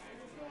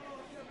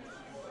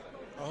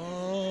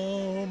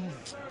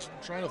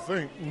 Trying to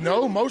think.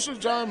 No, most of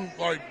the time,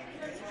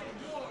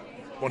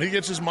 when he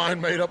gets his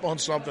mind made up on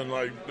something,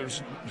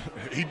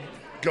 he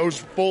goes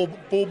full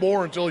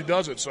bore until he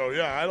does it. So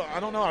yeah, I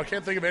don't know. I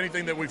can't think of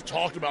anything that we've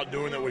talked about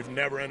doing that we've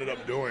never ended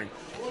up doing.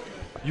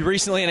 You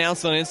recently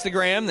announced on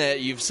Instagram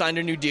that you've signed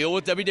a new deal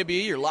with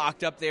WWE. You're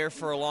locked up there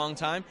for a long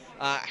time.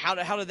 How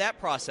did that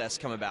process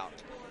come about?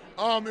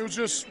 It was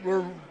just,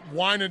 we're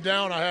winding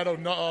down. I had a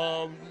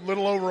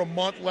little over a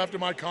month left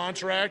in my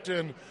contract,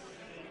 and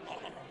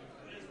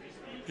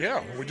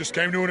we just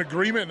came to an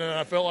agreement, and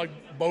I felt like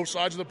both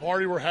sides of the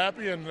party were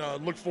happy, and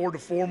look forward to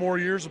 4 more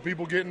years of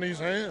people getting these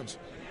hands.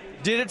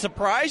 Did it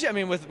surprise you? I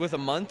mean, with a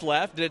month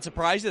left, did it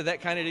surprise you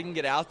that kind of didn't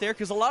get out there?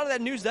 Because a lot of that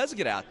news does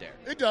get out there.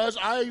 It does.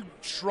 I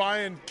try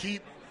and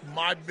keep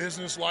my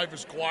business life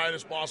as quiet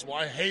as possible.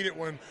 I hate it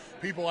when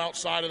people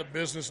outside of the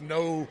business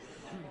know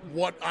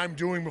what I'm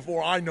doing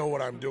before I know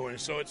what I'm doing.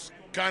 So it's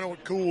kind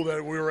of cool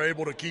that we were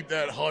able to keep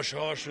that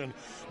hush-hush and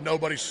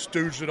nobody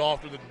stooged it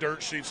off to the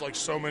dirt sheets like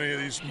so many of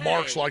these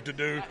marks like to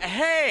do.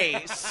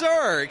 Hey,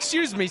 sir,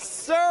 excuse me,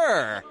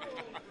 sir.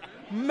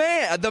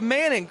 Man, the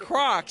man in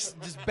Crocs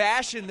just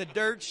bashing the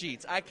dirt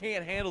sheets. I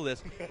can't handle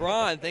this.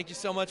 Braun, thank you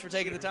so much for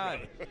taking the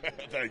time.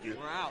 Thank you.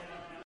 We're out.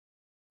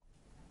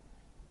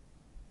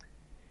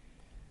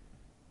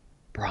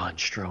 Braun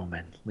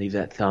Strowman, leave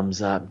that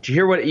thumbs up. Did you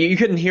hear what you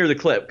couldn't hear the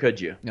clip,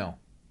 could you? No.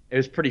 It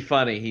was pretty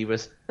funny.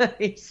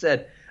 He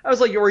said, I was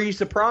like, were you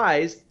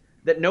surprised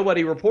that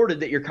nobody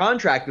reported that your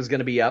contract was going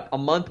to be up a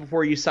month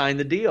before you signed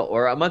the deal,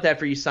 or a month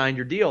after you signed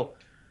your deal?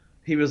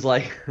 He was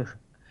like,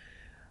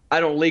 I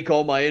don't leak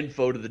all my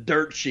info to the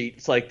dirt sheet.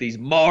 It's like these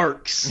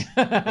marks.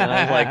 And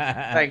I was like,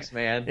 thanks,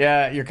 man.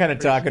 Yeah, you're kind of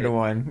talking to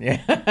one.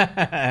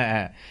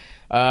 Yeah.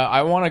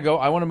 I want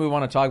to move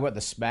on and talk about the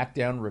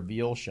SmackDown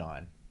reveal,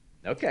 Sean.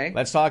 Okay.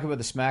 Let's talk about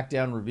the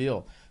SmackDown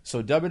reveal.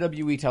 So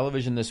WWE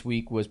television this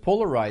week was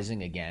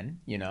polarizing again,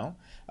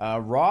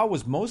 Raw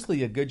was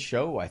mostly a good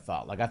show, I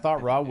thought. I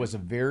thought Raw was a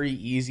very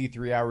easy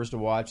 3 hours to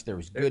watch. There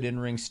was good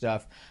in-ring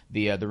stuff.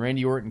 The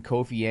Randy Orton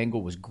Kofi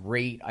angle was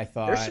great, I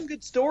thought. There's some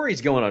good stories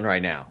going on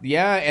right now.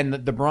 Yeah, and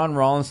the Braun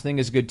Rollins thing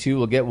is good too.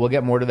 We'll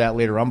get more to that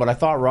later on, but I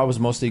thought Raw was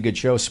mostly a good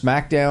show.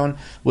 SmackDown,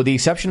 with the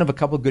exception of a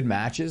couple good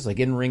matches, like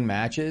in-ring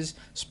matches,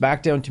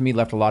 SmackDown to me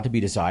left a lot to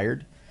be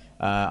desired.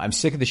 I'm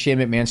sick of the Shane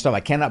McMahon stuff.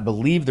 I cannot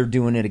believe they're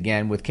doing it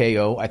again with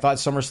KO. I thought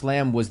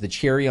SummerSlam was the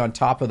cherry on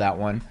top of that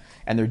one,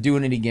 and they're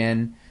doing it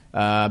again.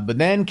 But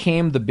then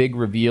came the big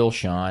reveal,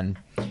 Sean.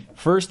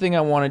 First thing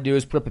I want to do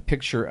is put up a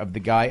picture of the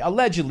guy,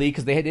 allegedly,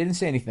 because they didn't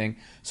say anything.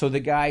 So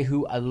the guy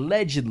who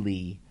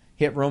allegedly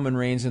hit Roman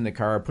Reigns in the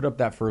car, put up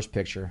that first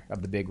picture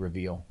of the big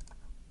reveal.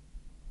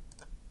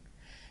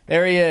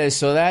 There he is.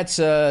 So that's,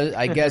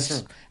 I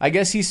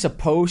guess he's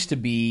supposed to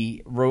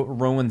be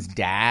Rowan's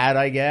dad,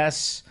 I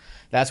guess.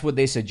 That's what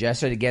they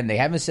suggested. Again, they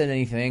haven't said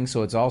anything,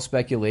 so it's all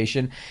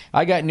speculation.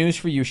 I got news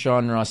for you,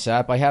 Sean Ross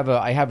Sapp. I have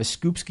a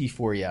scoopski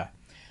for you.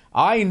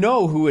 I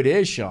know who it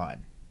is,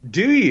 Sean.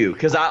 Do you?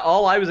 Because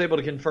all I was able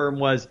to confirm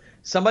was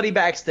somebody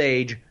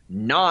backstage,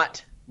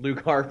 not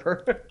Luke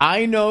Harper.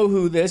 I know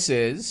who this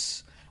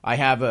is. I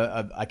have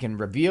I can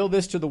reveal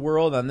this to the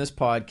world on this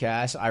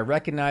podcast. I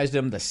recognized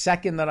him the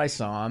second that I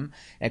saw him.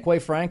 And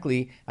quite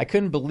frankly, I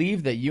couldn't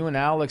believe that you and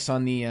Alex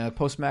on the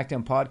Post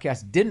SmackDown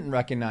podcast didn't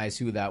recognize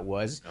who that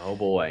was. Oh,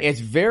 boy.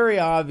 It's very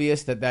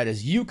obvious that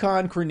is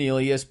Yukon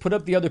Cornelius. Put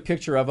up the other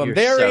picture of him. You're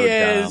there so he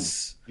dumb.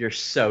 is. You're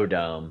so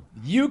dumb.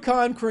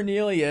 Yukon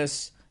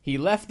Cornelius. He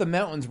left the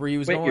mountains where he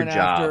was going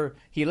after.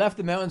 He left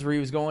the mountains where he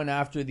was going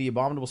after the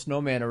Abominable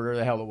Snowman or whatever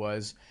the hell it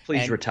was.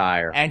 Please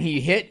retire. And he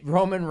hit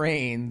Roman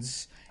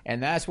Reigns.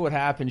 And that's what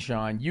happened,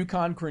 Sean.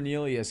 Yukon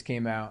Cornelius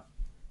came out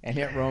and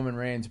hit Roman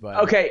Reigns, buddy.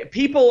 Okay,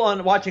 people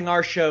on watching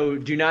our show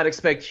do not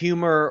expect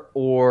humor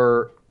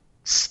or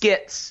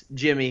skits,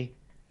 Jimmy.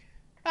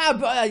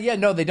 Yeah,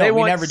 no, they don't. They we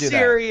want never do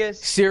serious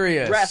that.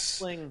 Serious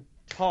wrestling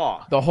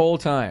talk. The whole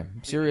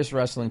time. Serious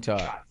wrestling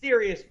talk.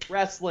 Serious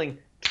wrestling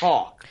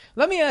talk.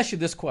 Let me ask you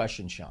this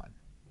question, Sean.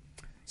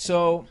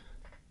 So,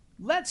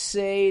 let's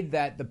say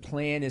that the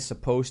plan is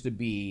supposed to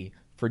be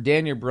for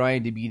Daniel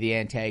Bryan to be the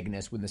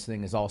antagonist when this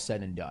thing is all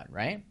said and done,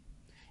 right?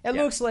 It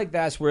looks like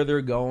that's where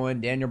they're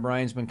going. Daniel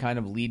Bryan's been kind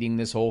of leading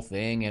this whole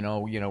thing, and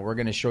we're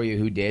going to show you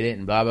who did it,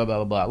 and blah, blah,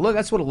 blah, blah. Look,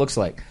 that's what it looks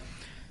like.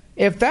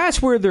 If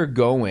that's where they're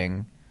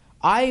going,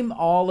 I'm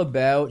all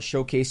about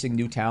showcasing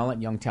new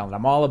talent, young talent.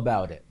 I'm all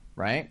about it,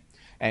 right?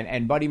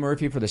 And Buddy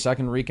Murphy, for the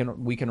second week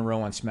in a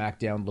row on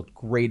SmackDown, looked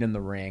great in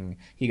the ring.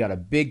 He got a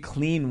big,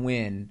 clean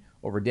win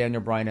over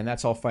Daniel Bryan, and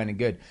that's all fine and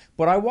good.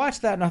 But I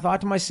watched that, and I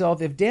thought to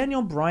myself, if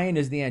Daniel Bryan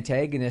is the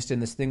antagonist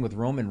in this thing with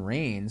Roman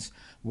Reigns,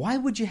 why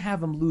would you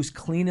have him lose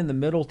clean in the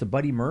middle to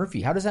Buddy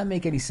Murphy? How does that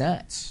make any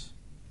sense?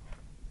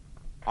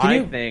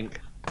 I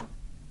think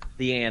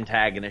the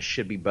antagonist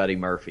should be Buddy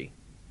Murphy.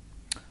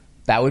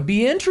 That would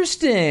be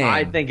interesting.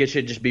 I think it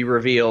should just be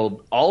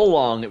revealed all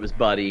along it was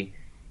Buddy.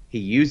 He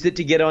used it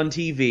to get on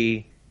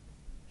TV.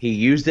 He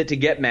used it to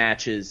get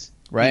matches.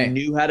 Right. He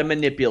knew how to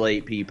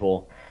manipulate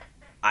people.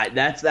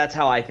 That's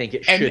how I think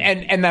it should.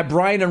 And that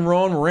Bryan and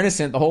Rowan were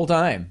innocent the whole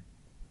time.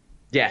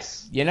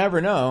 Yes. You never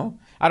know.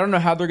 I don't know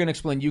how they're going to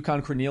explain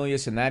Yukon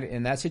Cornelius in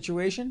that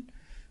situation,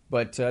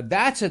 but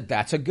that's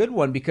a good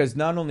one, because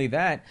not only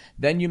that,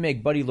 then you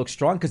make Buddy look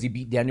strong because he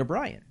beat Daniel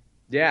Bryan.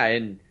 Yeah,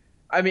 and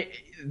I mean,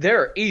 there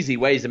are easy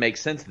ways to make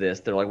sense of this.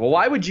 They're like, well,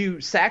 why would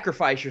you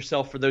sacrifice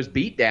yourself for those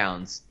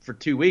beatdowns for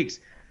 2 weeks?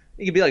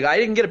 You could be like, I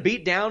didn't get a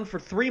beat down for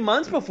 3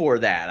 months before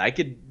that. I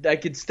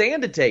could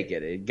stand to take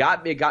it. It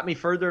got me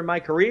further in my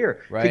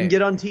career. Right. Couldn't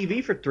get on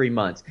TV for 3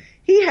 months.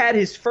 He had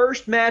his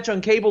first match on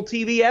cable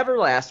TV ever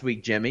last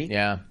week, Jimmy.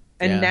 Yeah.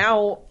 And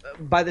now,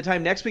 by the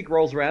time next week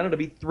rolls around, it'll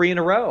be 3 in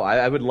a row.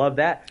 I would love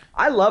that.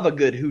 I love a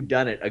good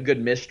whodunit, a good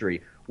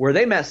mystery. Where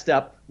they messed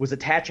up was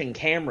attaching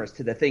cameras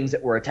to the things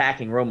that were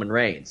attacking Roman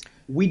Reigns.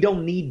 We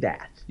don't need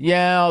that.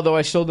 Yeah, although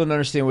I still don't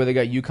understand where they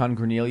got Yukon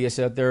Cornelius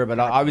out there, but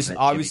obviously,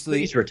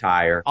 please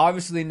retire.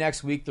 Obviously,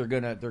 next week they're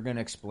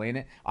gonna explain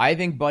it. I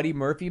think Buddy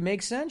Murphy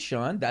makes sense,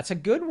 Sean. That's a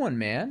good one,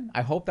 man.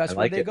 I hope that's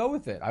where they go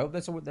with it. I hope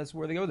that's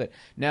where they go with it.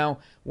 Now,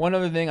 one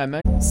other thing I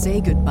meant.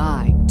 Say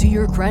goodbye to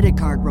your credit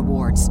card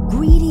rewards.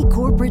 Greedy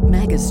corporate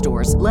mega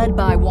stores, led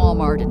by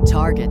Walmart and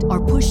Target,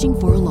 are pushing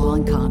for a law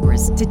in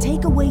Congress to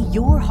take away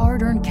your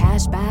hard-earned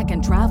cash back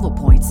and travel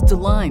points to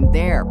line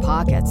their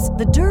pockets.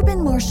 The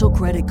Durbin-Marshall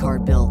credit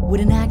card bill would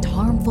enact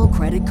harmful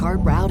credit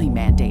card routing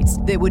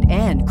mandates that would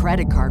end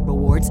credit card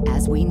rewards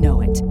as we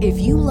know it. If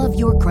you love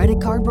your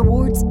credit card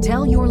rewards,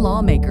 tell your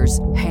lawmakers,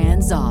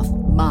 hands off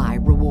my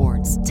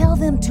rewards. Tell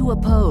them to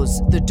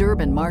oppose the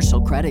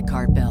Durbin-Marshall credit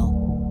card bill.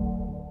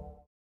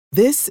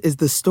 This is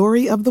the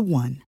story of the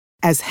one.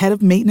 As head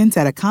of maintenance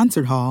at a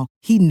concert hall,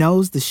 he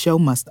knows the show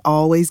must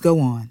always go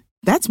on.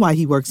 That's why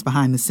he works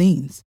behind the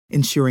scenes,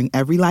 ensuring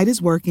every light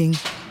is working,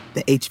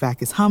 the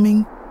HVAC is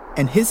humming,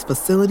 and his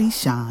facility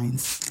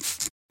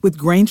shines. With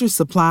Grainger's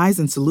supplies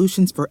and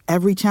solutions for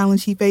every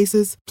challenge he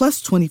faces,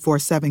 plus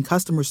 24/7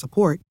 customer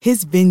support,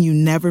 his venue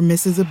never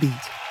misses a beat.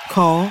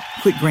 Call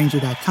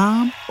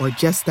quickgrainger.com or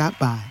just stop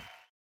by.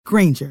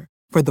 Grainger,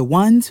 for the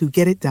ones who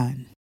get it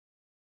done.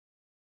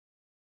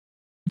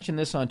 Mentioned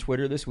this on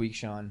Twitter this week,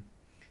 Sean.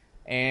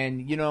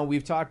 And,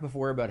 we've talked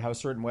before about how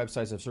certain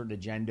websites have certain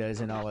agendas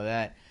and all of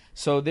that.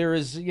 So there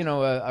is,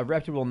 a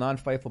reputable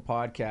non-Fightful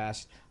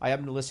podcast. I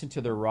happened to listen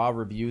to their Raw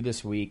review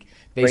this week.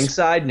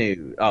 Ringside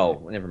News.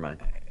 Oh, never mind.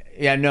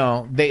 Yeah,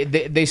 no.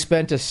 They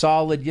spent a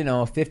solid,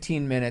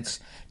 15 minutes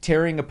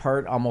tearing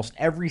apart almost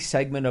every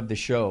segment of the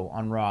show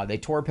on Raw. They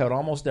tore apart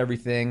almost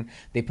everything.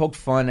 They poked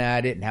fun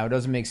at it and how it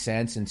doesn't make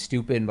sense and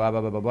stupid and blah,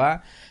 blah, blah, blah, blah.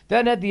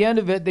 Then at the end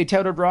of it, they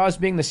touted Raw as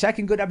being the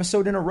second good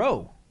episode in a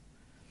row.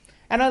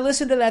 And I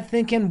listened to that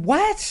thinking,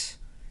 what?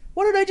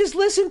 What did I just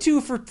listen to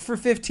for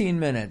 15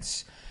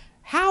 minutes?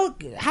 How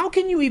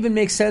can you even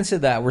make sense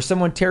of that, where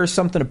someone tears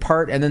something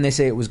apart and then they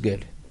say it was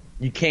good?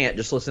 You can't.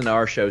 Just listen to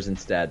our shows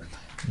instead.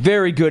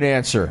 Very good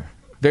answer.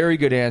 Very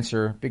good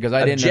answer, because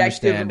I didn't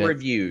understand it. Objective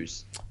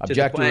reviews.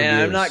 Objective reviews.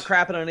 And I'm not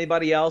crapping on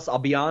anybody else. I'll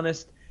be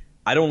honest.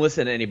 I don't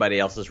listen to anybody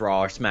else's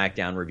Raw or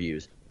SmackDown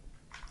reviews.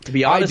 To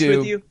be honest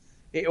with you,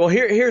 well,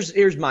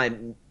 here's my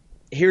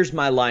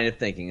line of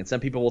thinking, and some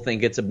people will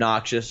think it's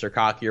obnoxious or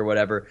cocky or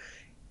whatever.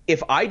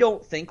 If I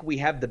don't think we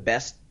have the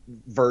best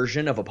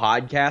version of a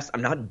podcast,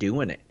 I'm not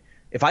doing it.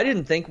 If I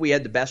didn't think we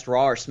had the best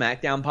Raw or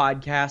SmackDown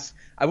podcasts,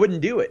 I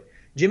wouldn't do it.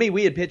 Jimmy,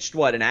 we had pitched,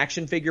 an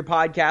action figure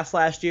podcast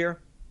last year?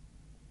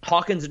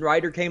 Hawkins and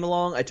Ryder came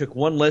along. I took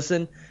one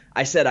listen.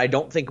 I said, I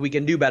don't think we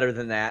can do better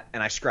than that,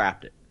 and I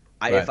scrapped it.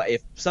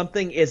 If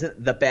something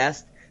isn't the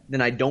best,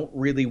 then I don't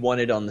really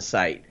want it on the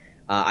site.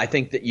 I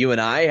think that you and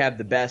I have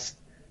the best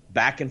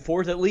back and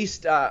forth, at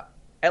least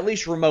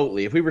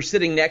remotely. If we were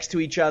sitting next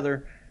to each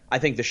other, I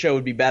think the show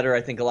would be better.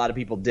 I think a lot of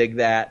people dig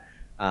that.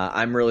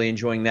 I'm really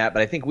enjoying that.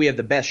 But I think we have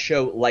the best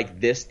show like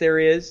this there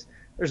is.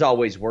 There's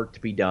always work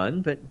to be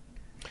done, but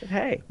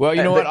hey. Well,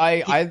 you know what?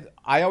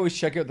 I always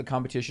check out the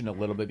competition a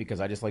little bit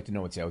because I just like to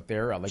know what's out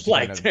there. I like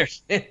to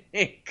there's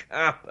any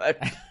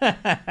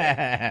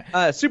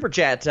super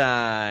chat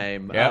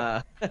time.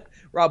 Yep.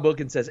 Rob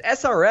Wilkins says,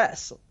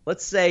 SRS,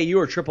 let's say you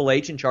are Triple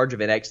H in charge of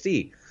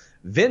NXT.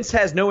 Vince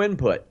has no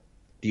input.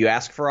 Do you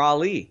ask for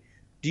Ali?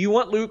 Do you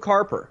want Luke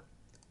Harper?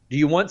 Do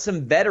you want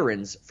some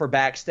veterans for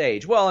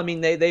backstage? Well, I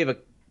mean, they've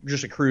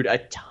just accrued a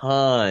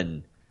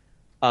ton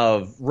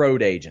of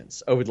road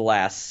agents over the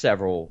last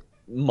several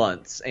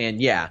months.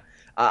 And yeah,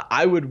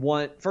 I would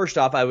want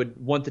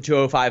the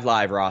 205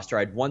 Live roster.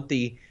 I'd want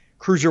the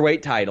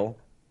Cruiserweight title,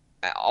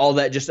 all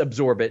that, just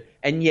absorb it.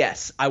 And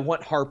yes, I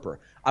want Harper.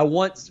 I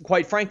want,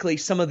 quite frankly,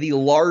 some of the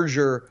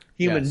larger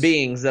human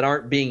beings that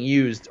aren't being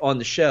used on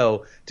the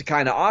show to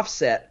kind of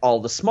offset all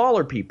the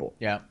smaller people.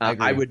 Yeah, I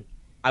agree.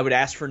 I would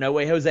ask for No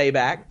Way Jose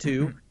back,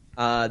 too.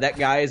 That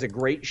guy is a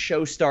great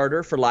show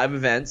starter for live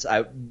events.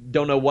 I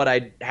don't know what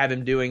I'd have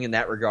him doing in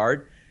that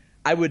regard.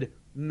 I would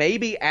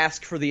maybe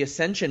ask for the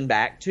Ascension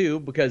back,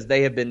 too, because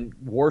they have been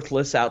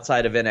worthless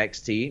outside of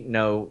NXT.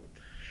 No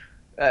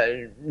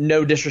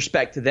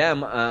disrespect to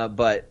them,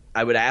 but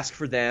I would ask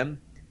for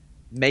them.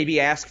 Maybe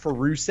ask for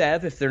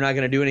Rusev if they're not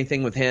going to do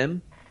anything with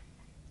him.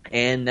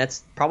 And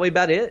that's probably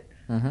about it.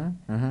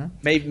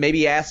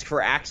 Maybe ask for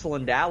Axel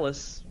and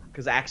Dallas,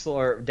 because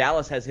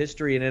Dallas has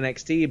history in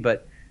NXT,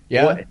 but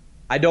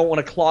I don't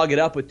want to clog it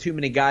up with too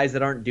many guys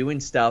that aren't doing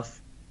stuff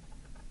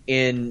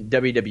in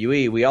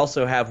WWE. We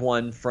also have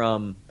one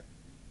from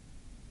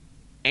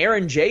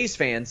Aaron J's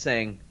fan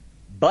saying,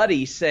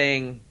 Buddy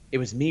saying, it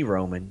was me,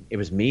 Roman. It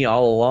was me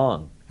all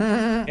along.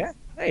 Yeah.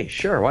 Hey,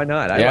 sure, why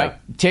not?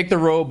 Take the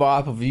robe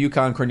off of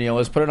Yukon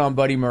Cornelius, put it on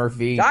Buddy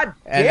Murphy, and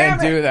then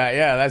do that.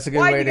 Yeah, that's a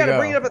good way to go. Why you got to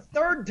bring it up a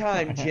third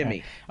time,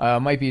 Jimmy?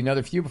 Might be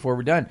another few before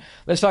we're done.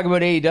 Let's talk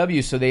about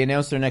AEW. So they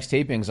announced their next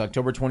tapings,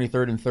 October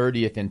 23rd and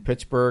 30th in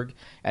Pittsburgh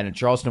and in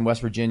Charleston,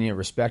 West Virginia,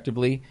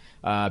 respectively.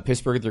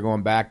 Pittsburgh, they're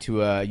going back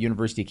to a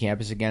university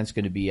campus again. It's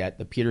going to be at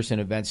the Peterson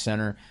Event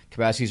Center.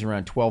 Capacity's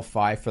around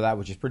 12,500 for that,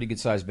 which is a pretty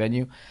good-sized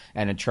venue.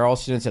 And in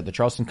Charleston, it's at the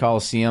Charleston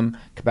Coliseum.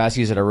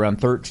 Capacity's at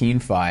around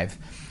 13,500.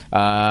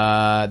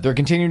 They're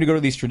continuing to go to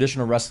these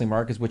traditional wrestling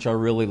markets, which I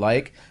really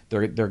like.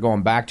 They're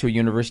going back to a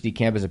university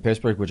campus in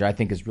Pittsburgh, which I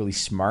think is really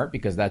smart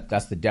because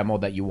that's the demo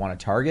that you want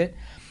to target.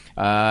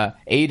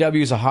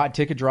 AEW is a hot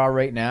ticket draw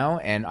right now,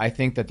 and I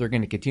think that they're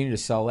going to continue to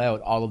sell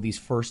out all of these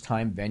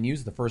first-time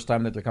venues, the first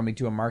time that they're coming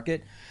to a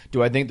market.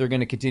 Do I think they're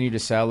going to continue to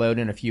sell out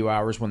in a few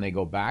hours when they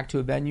go back to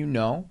a venue?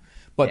 No.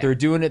 But they're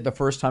doing it the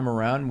first time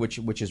around,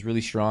 which is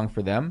really strong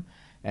for them.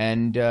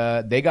 And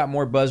they got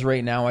more buzz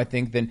right now, I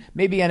think, than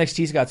maybe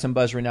NXT's got some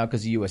buzz right now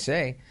because of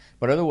USA.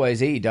 But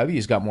otherwise,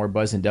 AEW's got more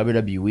buzz than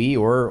WWE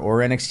or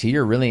NXT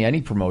or really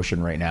any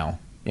promotion right now.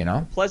 You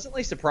know,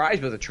 pleasantly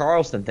surprised with the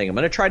Charleston thing. I'm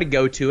going to try to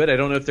go to it. I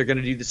don't know if they're going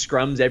to do the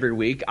scrums every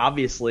week.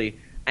 Obviously,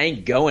 I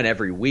ain't going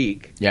every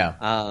week. Yeah.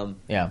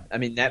 I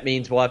mean, that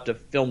means we'll have to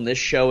film this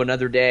show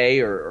another day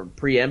or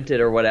preempt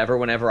it or whatever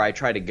whenever I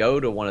try to go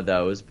to one of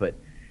those. But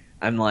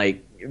I'm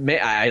like,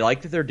 I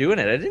like that they're doing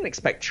it. I didn't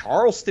expect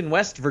Charleston,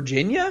 West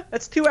Virginia.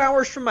 That's 2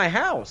 hours from my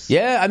house.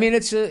 Yeah, I mean,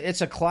 it's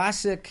a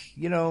classic,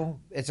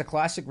 it's a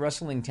classic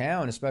wrestling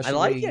town, especially. I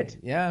like it.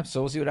 Yeah,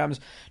 so we'll see what happens.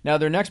 Now,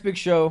 their next big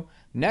show,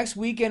 next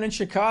weekend in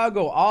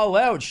Chicago, All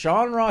Out.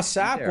 Sean Ross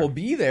Sapp will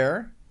be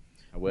there.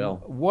 I will.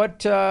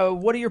 What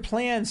are your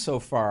plans so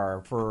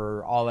far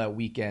for All Out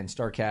weekend,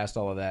 StarCast,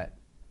 all of that?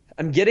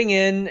 I'm getting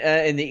in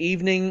the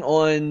evening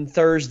on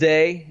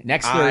Thursday.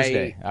 Next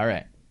Thursday. All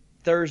right.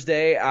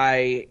 Thursday,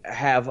 I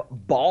have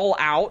Ball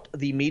Out,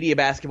 the media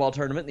basketball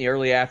tournament, in the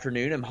early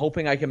afternoon. I'm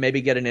hoping I can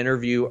maybe get an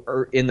interview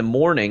in the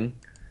morning,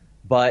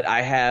 but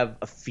I have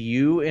a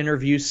few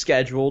interviews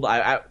scheduled.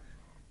 I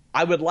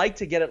would like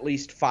to get at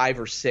least 5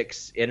 or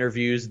 6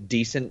 interviews,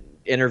 decent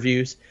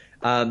interviews.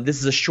 This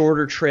is a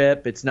shorter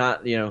trip. It's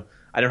not,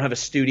 I don't have a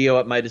studio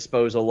at my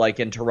disposal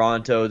like in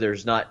Toronto.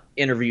 There's not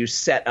interviews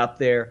set up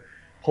there.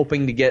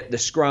 Hoping to get the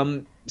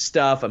scrum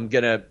stuff. I'm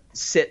going to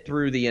sit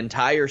through the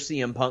entire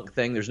CM Punk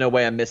thing. There's no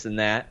way I'm missing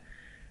that.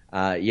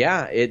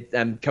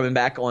 I'm coming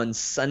back on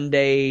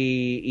Sunday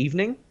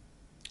evening.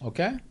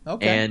 Okay.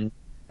 And,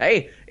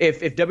 hey, if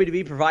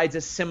WWE provides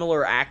us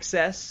similar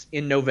access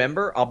in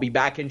November, I'll be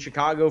back in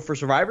Chicago for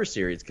Survivor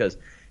Series because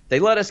they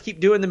let us keep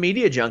doing the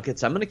media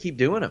junkets. I'm going to keep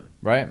doing them.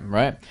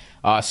 Right.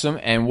 Awesome.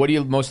 And what are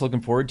you most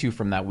looking forward to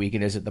from that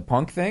weekend? Is it the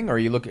Punk thing, or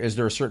is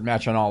there a certain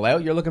match on All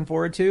Out you're looking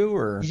forward to?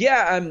 Or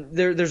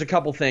there's a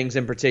couple things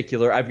in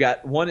particular. I've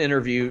got one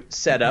interview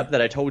set up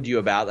that I told you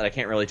about that I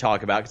can't really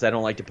talk about because I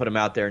don't like to put them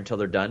out there until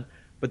they're done.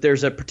 But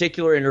there's a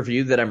particular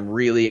interview that I'm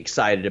really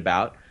excited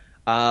about.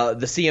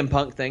 The CM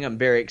Punk thing I'm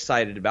very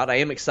excited about. I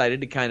am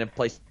excited to kind of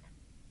play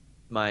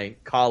my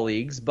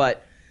colleagues,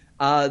 but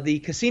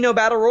the Casino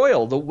Battle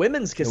Royal, the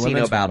women's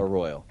Casino Battle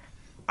Royal,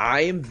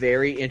 I am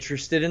very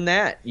interested in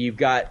that. You've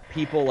got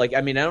people I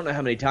don't know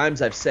how many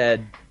times I've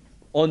said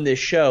on this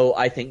show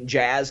I think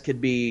Jazz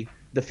could be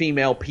the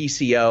female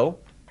PCO.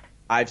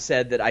 I've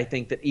said that I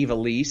think that Eva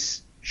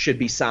Lise should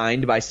be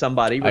signed by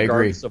somebody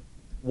regardless of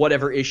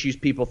whatever issues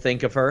people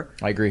think of her.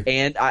 I agree.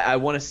 And I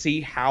want to see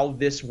how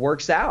this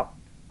works out.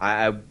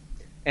 I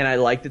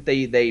like that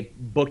they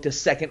booked a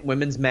second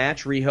women's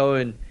match, Riho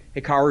and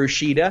Hikaru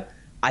Shida.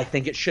 I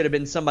think it should have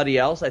been somebody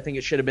else. I think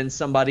it should have been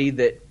somebody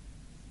that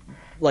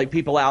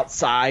people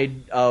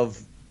outside of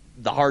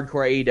the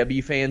hardcore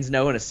AEW fans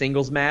know in a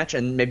singles match,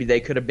 and maybe they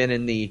could have been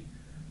in the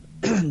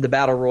the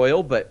Battle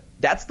Royal. But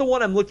that's the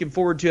one I'm looking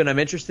forward to and I'm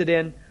interested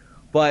in.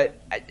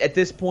 But at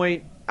this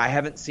point, I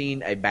haven't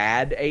seen a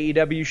bad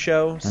AEW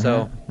show,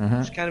 so I'm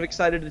just kind of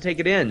excited to take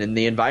it in, and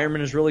the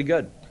environment is really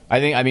good.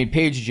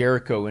 Paige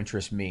Jericho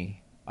interests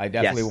me. I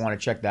definitely want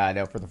to check that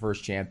out for the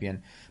first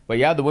champion. But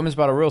yeah, the women's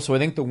battle royal. So I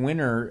think the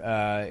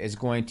winner is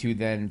going to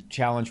then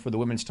challenge for the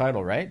women's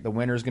title, right? The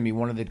winner is going to be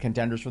one of the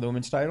contenders for the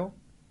women's title.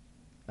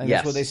 I think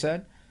that's what they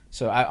said.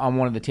 So I'm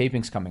one of the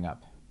tapings coming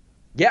up.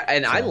 Yeah,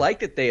 and I like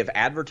that they have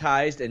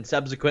advertised and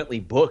subsequently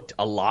booked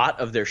a lot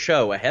of their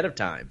show ahead of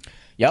time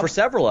for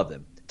several of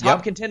them.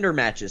 Top contender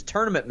matches,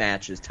 tournament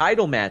matches,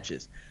 title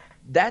matches.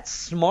 That's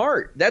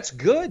smart. That's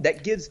good.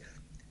 That gives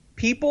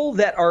people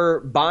that are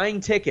buying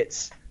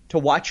tickets to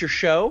watch your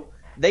show,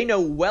 they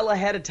know well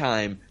ahead of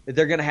time that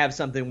they're going to have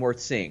something worth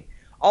seeing.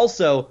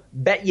 Also,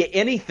 bet you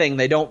anything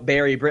they don't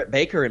bury Britt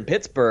Baker in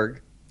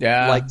Pittsburgh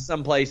like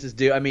some places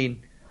do. I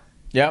mean,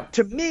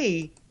 to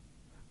me,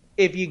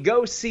 if you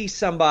go see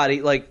somebody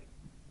who's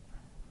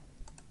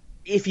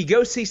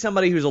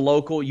a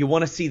local, you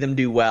want to see them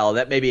do well.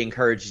 That maybe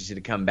encourages you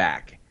to come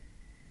back.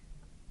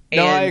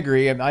 No, I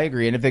agree. And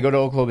if they go to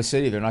Oklahoma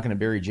City, they're not going to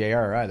bury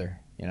JR either,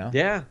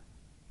 Yeah.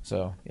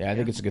 So, I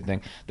think it's a good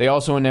thing. They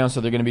also announced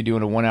that they're going to be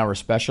doing a 1-hour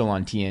special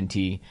on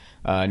TNT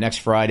next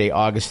Friday,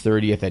 August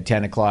 30th at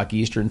 10 o'clock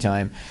Eastern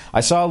Time.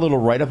 I saw a little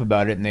write-up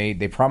about it, and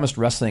they promised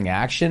wrestling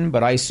action,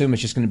 but I assume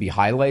it's just going to be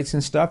highlights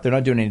and stuff. They're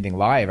not doing anything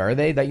live, are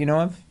they, that you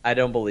know of? I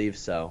don't believe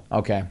so.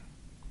 Okay.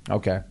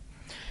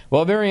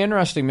 Well, very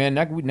interesting, man.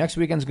 Next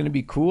weekend's going to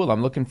be cool.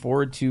 I'm looking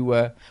forward to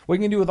what you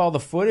can do with all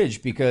the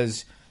footage,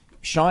 because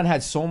Sean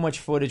had so much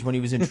footage when he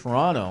was in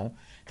Toronto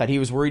that he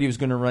was worried he was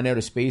going to run out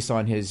of space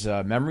on his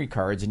memory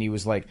cards, and he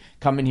was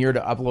coming here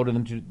to upload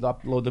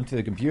them to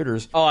the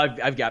computers. Oh,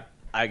 I've got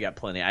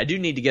plenty. I do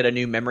need to get a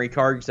new memory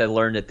card because I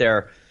learned that there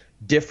are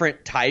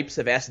different types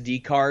of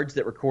SD cards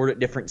that record at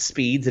different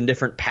speeds and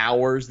different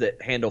powers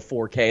that handle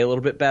 4K a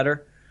little bit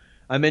better.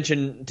 I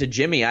mentioned to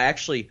Jimmy I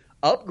actually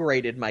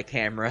upgraded my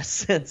camera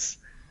since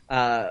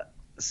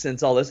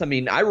all this. I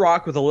mean, I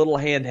rock with a little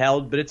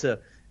handheld, but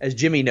as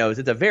Jimmy knows,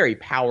 it's a very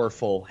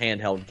powerful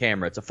handheld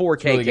camera. It's a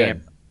 4K really camera.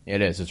 Good. It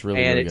is. It's really,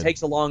 and really it good.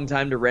 takes a long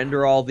time to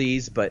render all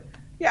these, but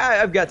yeah,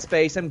 I've got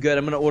space. I'm good.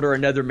 I'm going to order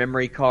another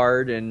memory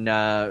card and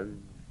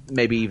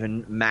maybe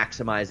even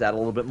maximize that a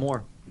little bit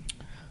more.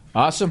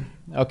 Awesome.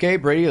 Okay,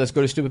 Brady, let's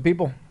go to Stupid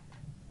People.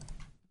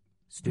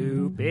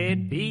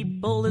 Stupid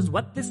People is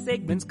what this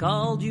segment's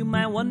called. You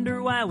might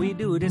wonder why we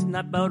do it. It's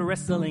not about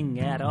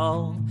wrestling at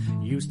all.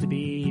 Used to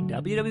be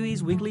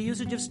WWE's weekly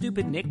usage of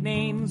stupid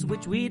nicknames,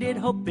 which we did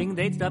hoping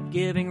they'd stop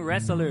giving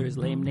wrestlers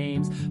lame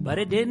names. But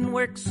it didn't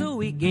work, so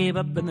we gave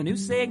up. In the new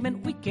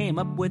segment, we came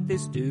up with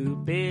this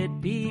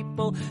Stupid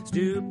People.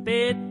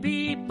 Stupid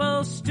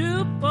People,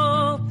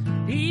 stupid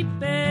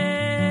people.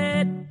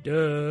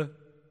 Duh.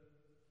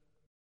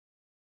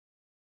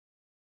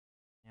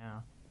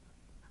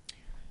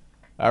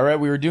 All right,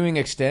 we were doing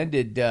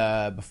extended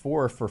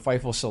before for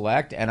Fightful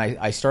Select, and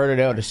I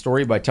started out a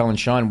story by telling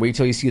Sean, wait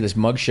till you see this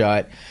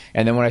mugshot.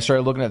 And then when I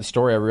started looking at the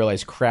story, I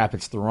realized, crap,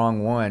 it's the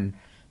wrong one.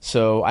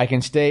 So I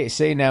can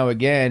say now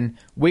again,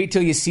 wait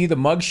till you see the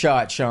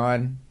mugshot,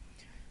 Sean.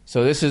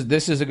 So this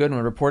is a good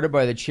one, reported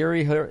by the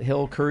Cherry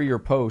Hill Courier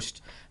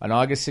Post on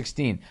August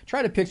 16.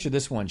 Try to picture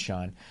this one,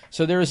 Sean.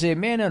 So there's a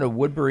man out of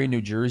Woodbury,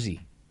 New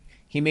Jersey.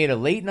 He made a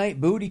late-night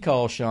booty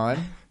call,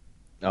 Sean.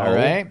 All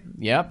right.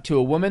 Yep. To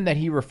a woman that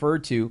he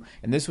referred to,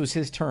 and this was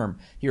his term.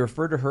 He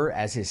referred to her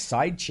as his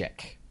side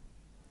chick.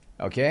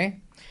 Okay.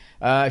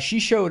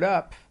 She showed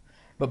up,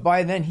 but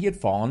by then he had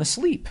fallen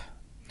asleep.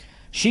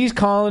 She's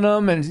calling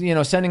him and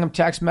sending him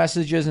text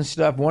messages and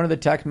stuff. One of the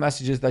text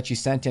messages that she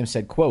sent him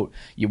said, quote,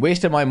 "You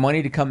wasted my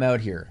money to come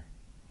out here."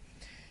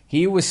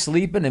 He was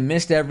sleeping and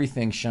missed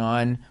everything,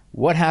 Sean.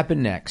 What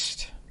happened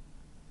next?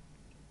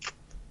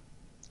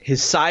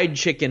 His side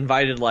chick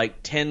invited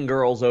 10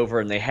 girls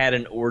over, and they had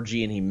an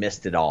orgy, and he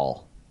missed it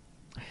all.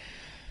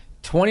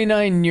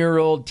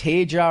 29-year-old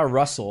Taja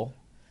Russell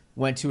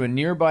went to a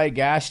nearby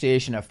gas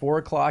station at 4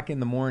 o'clock in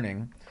the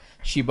morning.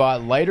 She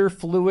bought lighter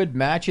fluid,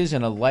 matches,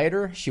 and a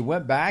lighter. She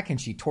went back and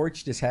she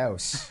torched his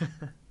house.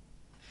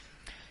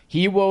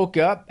 He woke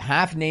up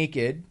half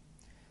naked.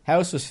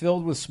 House was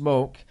filled with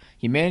smoke.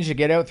 He managed to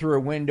get out through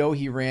a window.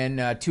 He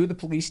ran to the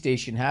police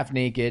station half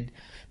naked.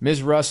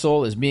 Ms.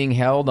 Russell is being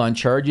held on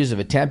charges of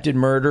attempted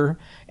murder,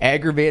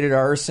 aggravated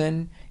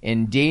arson,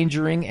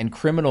 endangering, and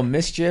criminal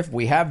mischief.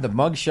 We have the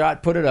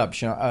mugshot. Put it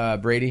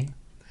up, Brady.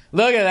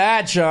 Look at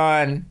that,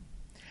 Sean.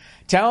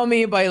 Tell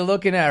me by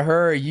looking at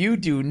her, you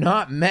do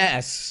not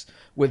mess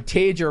with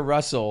Taja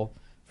Russell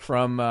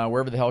from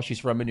wherever the hell she's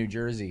from in New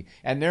Jersey.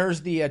 And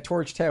there's the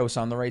torched house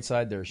on the right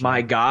side there, Sean.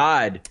 My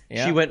God.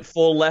 Yeah. She went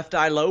full Left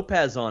Eye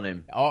Lopez on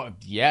him. Oh,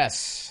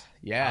 yes.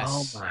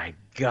 Oh, my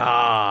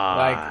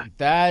God. Like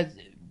that.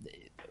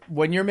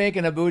 When you're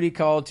making a booty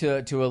call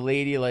to a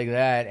lady like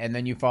that and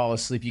then you fall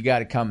asleep, you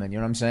got it coming. You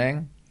know what I'm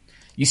saying?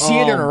 You see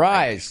it in her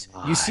eyes.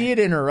 God. You see it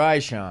in her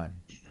eyes, Sean.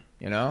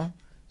 You know?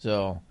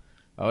 So,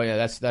 oh,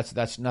 yeah,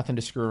 that's nothing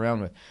to screw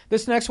around with.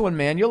 This next one,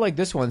 man, you'll like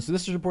this one. So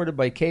this is reported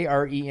by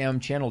KREM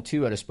Channel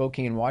 2 out of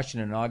Spokane,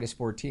 Washington on August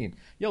 14th.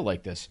 You'll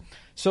like this.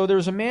 So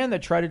there's a man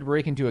that tried to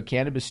break into a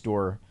cannabis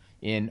store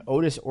in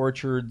Otis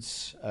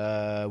Orchards,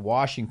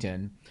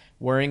 Washington,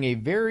 wearing a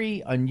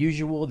very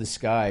unusual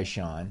disguise,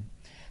 Sean.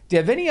 Do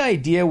you have any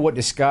idea what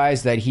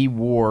disguise that he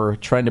wore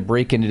trying to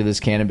break into this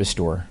cannabis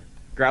store?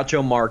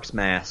 Groucho Marx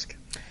mask.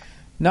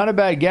 Not a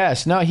bad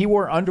guess. No, he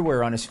wore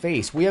underwear on his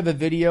face. We have a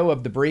video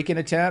of the break-in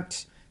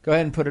attempt. Go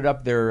ahead and put it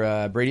up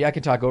there, Brady. I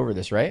can talk over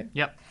this, right?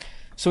 Yep.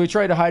 So he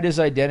tried to hide his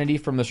identity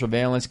from the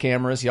surveillance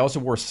cameras. He also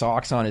wore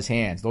socks on his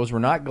hands. Those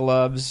were not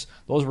gloves.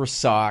 Those were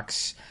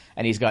socks.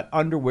 And he's got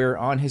underwear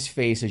on his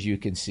face, as you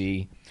can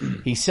see.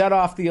 He set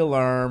off the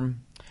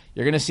alarm.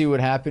 You're going to see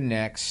what happened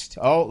next.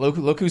 Oh,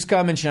 look who's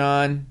coming,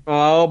 Sean.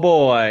 Oh,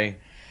 boy.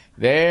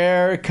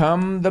 There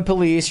come the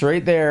police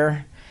right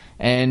there.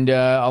 And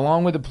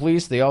along with the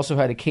police, they also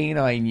had a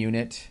canine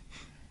unit.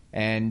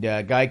 And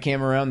a guy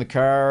came around the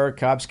car.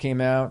 Cops came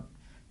out.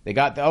 They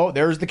got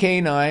there's the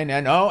canine.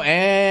 And off.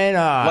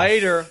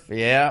 Later.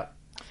 Yeah.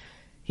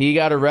 He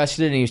got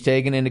arrested and he was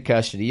taken into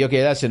custody.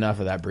 Okay, that's enough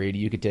of that, Brady.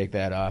 You could take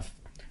that off.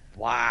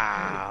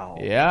 Wow.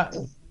 Yeah.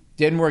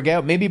 Didn't work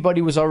out. Maybe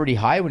Buddy was already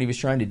high when he was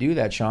trying to do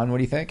that, Sean. What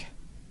do you think?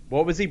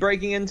 What was he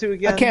breaking into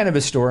again? A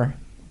cannabis store.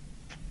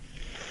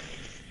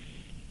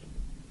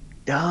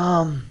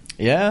 Dumb.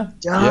 Yeah.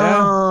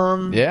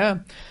 Dumb. Yeah.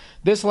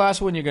 This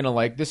last one you're going to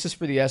like. This is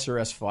for the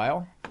SRS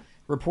file.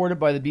 Reported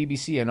by the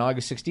BBC on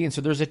August 16th.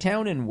 So there's a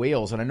town in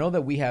Wales, and I know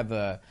that we have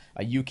a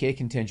UK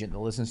contingent that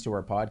listens to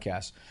our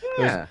podcast.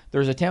 Yeah.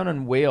 There's a town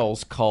in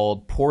Wales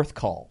called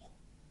Porthcawl,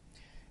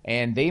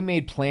 and they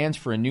made plans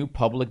for a new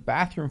public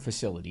bathroom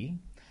facility.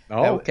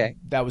 Oh, okay.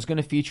 That was going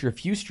to feature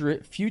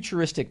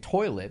futuristic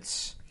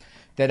toilets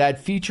that had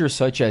features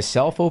such as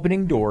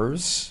self-opening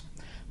doors,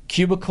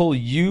 cubicle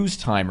use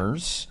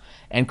timers,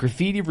 and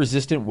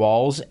graffiti-resistant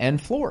walls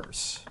and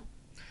floors.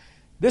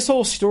 This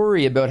whole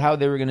story about how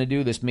they were going to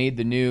do this made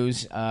the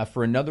news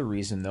for another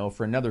reason, though,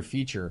 for another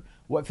feature.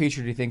 What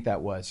feature do you think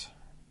that was?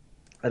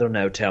 I don't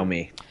know. Tell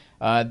me.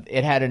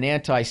 It had an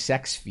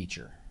anti-sex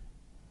feature.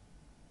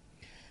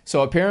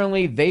 So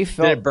apparently they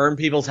felt... Did it burn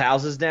people's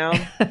houses down?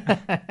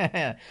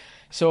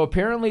 So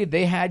apparently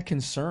they had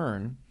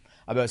concern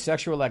about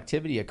sexual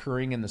activity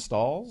occurring in the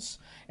stalls,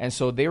 and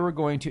so they were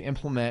going to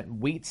implement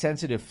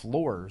weight-sensitive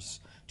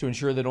floors to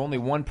ensure that only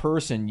one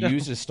person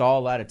used a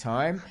stall at a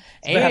time.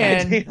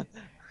 And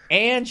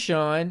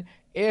Sean,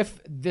 if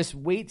this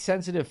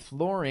weight-sensitive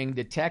flooring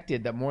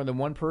detected that more than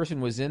one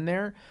person was in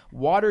there,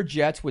 water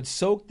jets would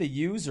soak the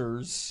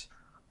users...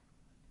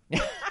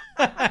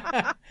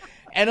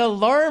 And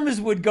alarms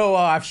would go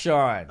off,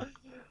 Sean.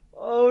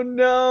 Oh,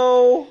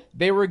 no.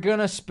 They were going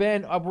to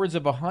spend upwards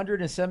of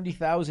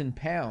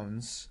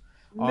 £170,000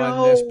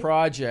 on this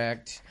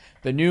project.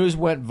 The news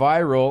went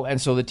viral,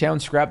 and so the town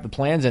scrapped the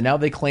plans, and now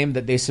they claim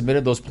that they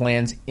submitted those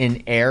plans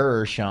in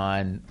error,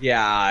 Sean.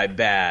 Yeah, I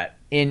bet.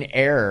 In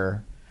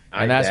error.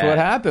 And that's what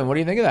happened. What do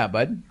you think of that,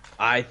 bud?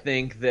 I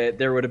think that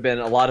there would have been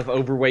a lot of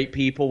overweight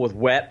people with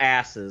wet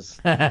asses.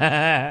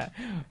 And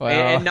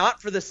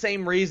not for the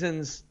same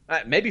reasons,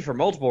 maybe for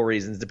multiple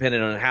reasons,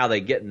 depending on how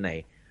they get in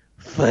a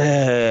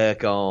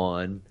fuck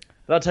on.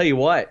 But I'll tell you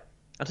what.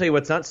 I'll tell you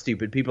what's not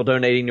stupid. People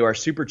donating to our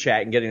super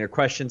chat and getting their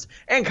questions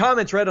and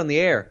comments read on the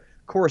air.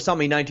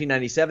 Korosami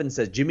 1997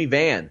 says, Jimmy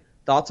Van,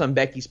 thoughts on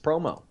Becky's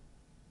promo?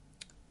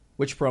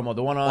 Which promo?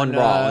 The one on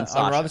Raw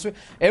on Raw this week?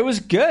 It was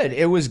good.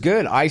 It was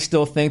good. I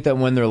still think that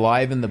when they're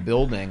live in the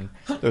building,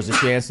 there's a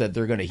chance that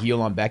they're going to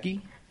heel on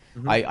Becky.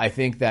 Mm-hmm. I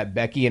think that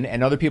Becky,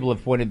 and other people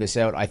have pointed this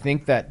out, I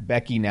think that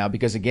Becky now,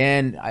 because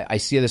again, I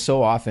see this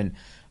so often,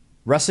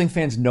 wrestling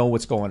fans know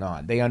what's going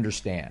on. They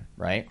understand,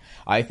 right?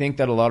 I think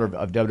that a lot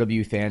of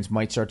WWE fans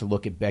might start to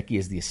look at Becky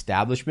as the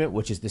establishment,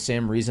 which is the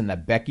same reason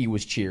that Becky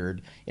was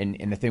cheered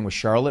in the thing with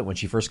Charlotte when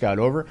she first got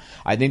over.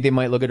 I think they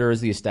might look at her as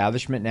the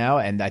establishment now,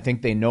 and I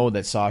think they know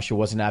that Sasha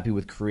wasn't happy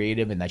with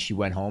creative and that she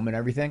went home and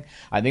everything.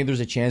 I think there's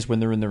a chance when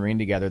they're in the ring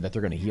together that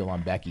they're going to heel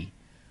on Becky.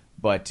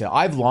 But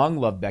I've long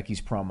loved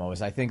Becky's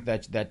promos. I think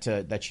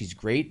that she's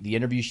great. The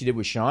interview she did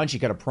with Sean, she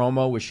got a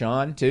promo with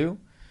Sean too.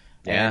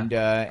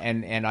 Yeah.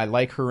 And I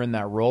like her in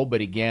that role.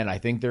 But again, I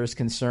think there's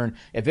concern.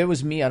 If it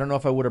was me, I don't know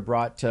if I would have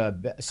brought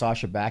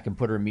Sasha back and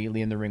put her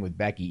immediately in the ring with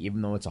Becky,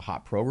 even though it's a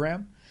hot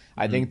program.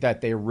 I think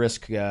that they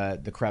risk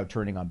the crowd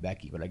turning on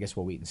Becky. But I guess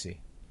we'll wait and see.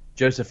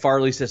 Joseph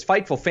Farley says,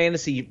 Fightful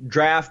Fantasy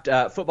draft,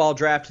 football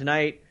draft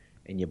tonight.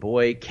 And your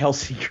boy,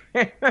 Kelsey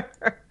Grammer,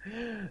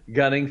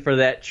 gunning for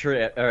that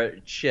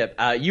chip.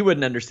 You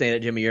wouldn't understand it,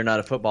 Jimmy. You're not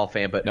a football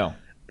fan. But no.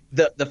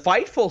 The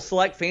Fightful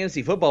Select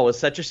Fantasy Football was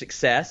such a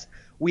success.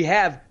 We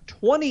have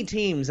 20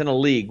 teams in a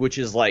league, which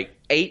is like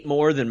 8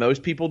 more than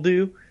most people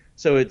do.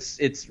 So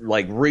it's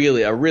like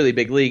really a really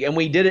big league. And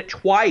we did it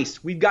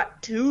twice. We've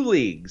got 2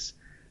 leagues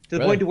to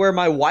the point to where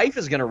my wife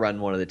is going to run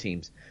one of the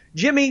teams.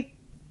 Jimmy,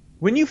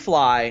 when you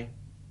fly,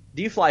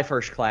 do you fly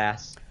first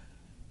class?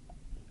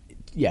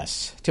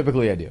 Yes,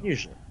 typically I do.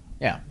 Usually.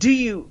 Yeah.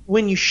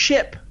 When you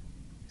ship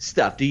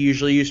stuff, do you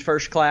usually use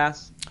first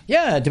class?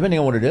 Yeah, depending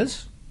on what it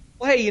is.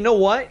 Well, hey, you know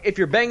what? If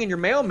you're banging your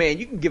mailman,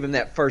 you can give him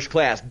that first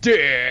class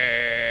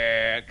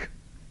dick.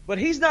 But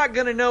he's not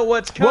going to know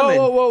what's coming.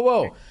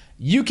 Whoa.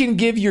 You can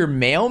give your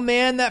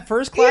mailman that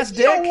first class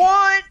dick? If you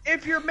want,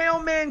 if your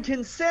mailman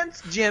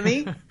consents,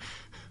 Jimmy.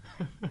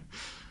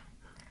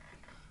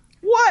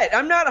 What?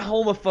 I'm not a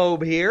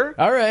homophobe here.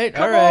 All right.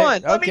 Come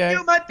on. Let me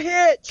do my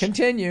pitch.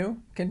 Continue.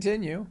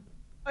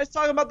 I was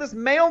talking about this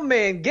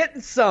mailman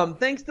getting some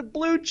thanks to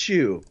Blue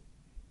Chew.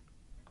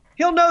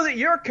 He'll know that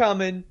you're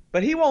coming,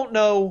 but he won't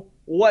know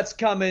what's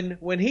coming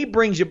when he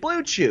brings you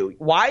Blue Chew.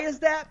 Why is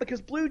that? Because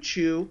Blue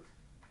Chew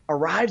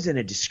arrives in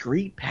a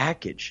discreet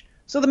package.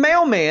 So the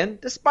mailman,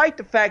 despite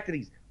the fact that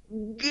he's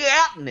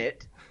getting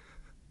it,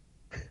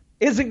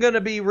 isn't going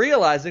to be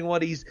realizing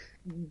what he's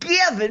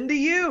giving to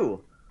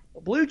you.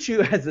 Blue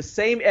Chew has the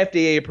same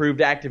FDA-approved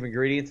active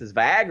ingredients as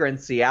Viagra and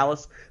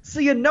Cialis, so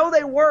you know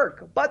they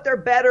work. But they're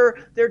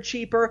better, they're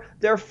cheaper,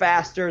 they're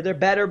faster, they're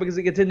better because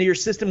it gets into your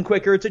system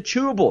quicker. It's a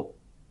chewable.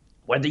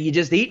 Whether you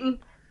just eating,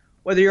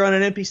 whether you're on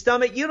an empty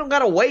stomach, you don't got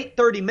to wait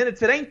 30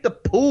 minutes. It ain't the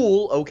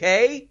pool,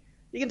 okay?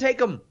 You can take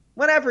them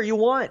whenever you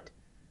want.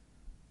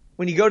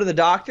 When you go to the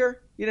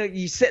doctor,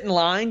 you sit in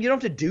line. You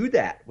don't have to do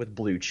that with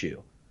Blue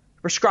Chew.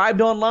 Prescribed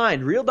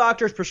online. Real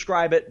doctors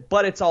prescribe it,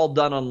 but it's all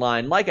done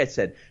online. Like I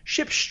said,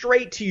 shipped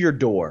straight to your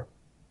door.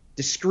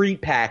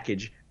 Discreet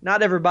package.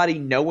 Not everybody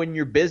knowing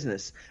your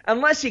business.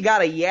 Unless you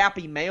got a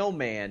yappy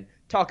mailman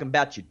talking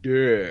about your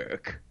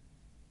dick.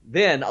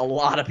 Then a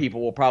lot of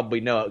people will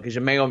probably know it because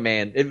your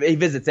mailman, he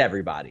visits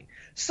everybody.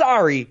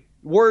 Sorry,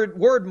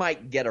 word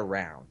might get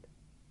around.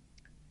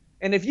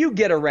 And if you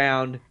get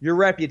around, your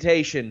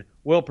reputation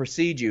will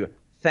precede you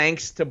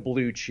thanks to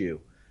Blue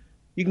Chew.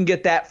 You can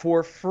get that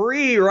for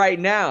free right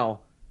now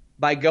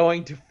by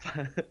going to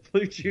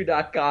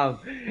BlueChew.com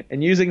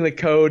and using the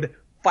code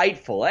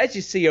FIGHTFUL. As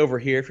you see over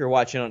here, if you're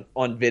watching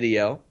on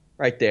video,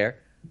 right there,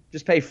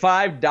 just pay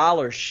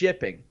 $5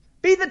 shipping.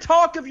 Be the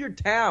talk of your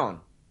town.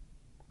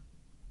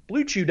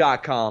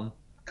 BlueChew.com,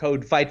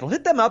 code FIGHTFUL.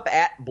 Hit them up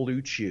at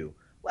Blue Chew.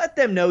 Let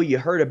them know you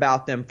heard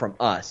about them from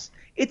us.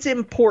 It's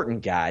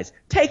important, guys.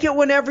 Take it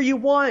whenever you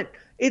want.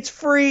 It's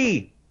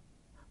free.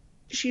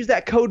 Just use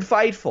that code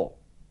FIGHTFUL.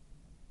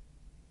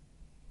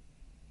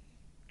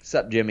 What's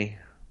up, Jimmy?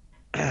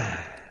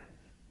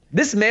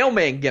 This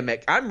mailman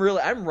gimmick, I'm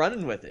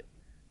running with it.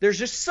 There's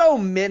just so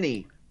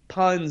many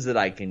puns that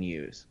I can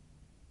use.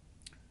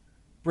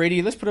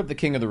 Brady, let's put up the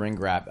King of the Ring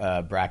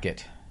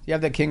bracket. You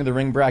have that King of the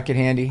Ring bracket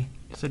handy?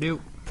 Yes, I do.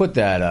 Put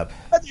that up.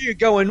 Whether you're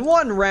going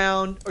one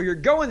round or you're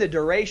going the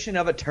duration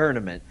of a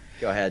tournament.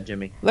 Go ahead,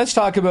 Jimmy. Let's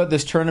talk about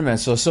this tournament.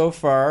 So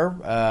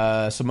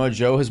far, Samoa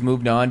Joe has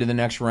moved on to the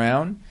next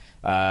round.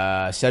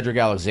 Cedric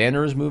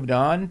Alexander has moved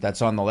on.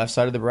 That's on the left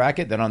side of the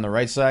bracket. Then on the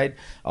right side,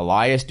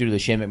 Elias, due to the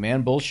Shane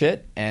McMahon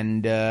bullshit,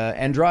 and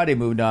Andrade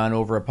moved on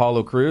over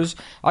Apollo Crews.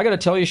 I got to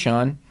tell you,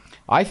 Sean,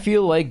 I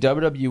feel like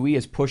WWE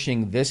is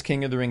pushing this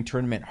King of the Ring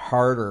tournament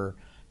harder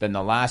than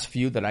the last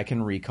few that I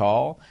can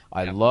recall.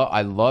 I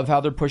love how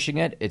they're pushing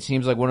it. It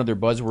seems like one of their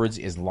buzzwords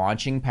is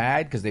launching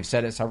pad, because they've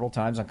said it several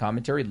times on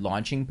commentary,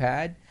 launching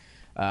pad.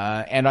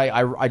 And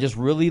I just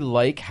really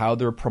like how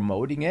they're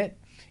promoting it.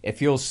 It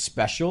feels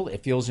special.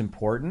 It feels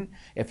important.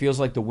 It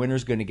feels like the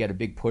winner's going to get a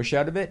big push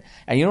out of it.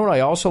 And you know what I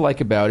also like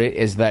about it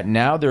is that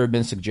now there have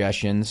been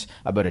suggestions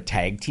about a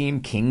tag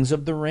team, Kings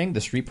of the Ring. The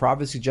Street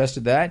Profits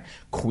suggested that.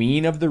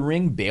 Queen of the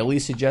Ring, Bayley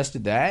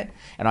suggested that.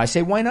 And I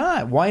say, why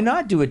not? Why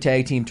not do a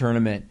tag team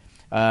tournament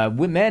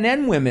with men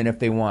and women if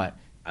they want?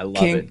 I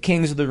love it.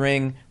 Kings of the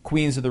Ring,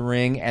 Queens of the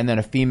Ring, and then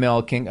a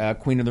female Queen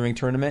of the Ring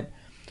tournament.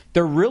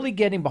 They're really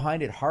getting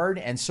behind it hard,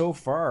 and so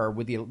far,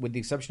 with the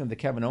exception of the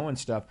Kevin Owens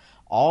stuff,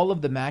 all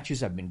of the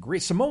matches have been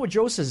great. Samoa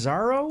Joe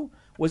Cesaro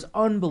was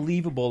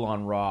unbelievable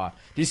on Raw.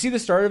 Did you see the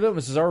start of it when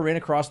Cesaro ran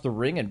across the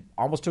ring and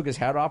almost took his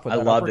hat off with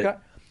that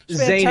uppercut?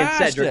 Zayn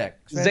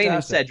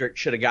and Cedric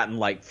should have gotten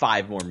like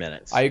 5 more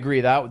minutes. I agree.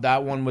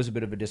 That one was a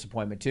bit of a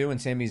disappointment too,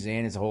 and Sami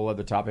Zayn is a whole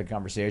other topic of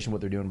conversation, what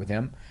they're doing with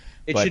him.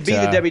 It should be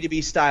the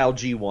WWE style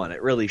G1.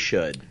 It really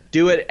should.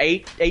 Do it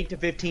 8 to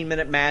 15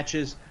 minute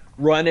matches.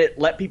 run it,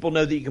 let people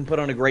know that you can put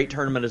on a great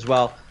tournament as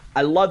well.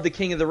 I love the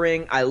King of the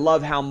Ring. I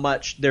love how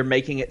much they're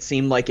making it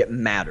seem like it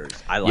matters.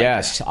 I like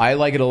that. I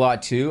like it a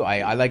lot too.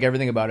 I like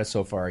everything about it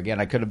so far. Again,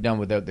 I could have done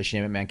without the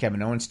Shane McMahon,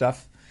 Kevin Owens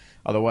stuff.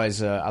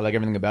 Otherwise, I like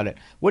everything about it.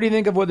 What do you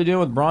think of what they're doing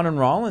with Braun and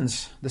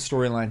Rollins, the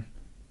storyline?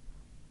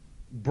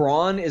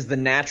 Braun is the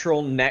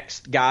natural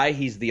next guy.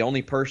 He's the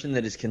only person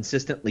that is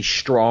consistently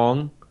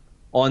strong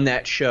on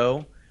that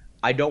show.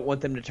 I don't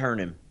want them to turn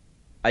him.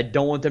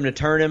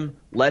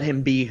 Let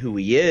him be who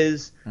he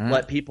is.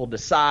 Let people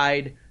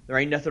decide. There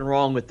ain't nothing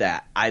wrong with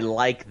that. I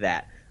like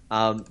that.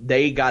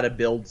 They got to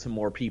build some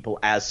more people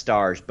as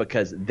stars,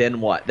 because then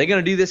what? They're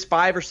going to do this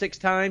 5 or 6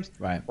 times?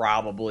 Right.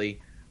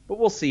 Probably. But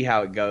we'll see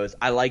how it goes.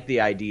 I like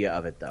the idea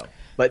of it, though.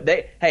 But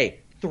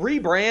 3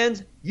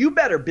 brands, you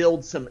better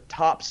build some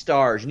top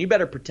stars, and you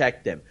better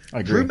protect them.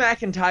 Drew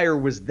McIntyre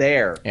was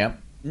there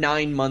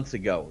 9 months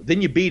ago.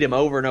 Then you beat him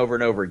over and over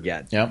and over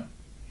again. Yep.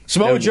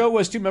 Samoa Joe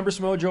was too. Remember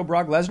Samoa Joe,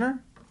 Brock Lesnar?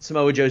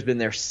 Samoa Joe's been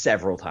there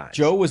several times.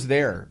 Joe was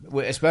there,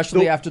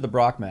 especially after the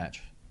Brock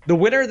match. The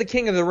winner of the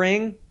King of the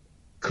Ring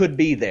could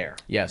be there.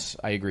 Yes,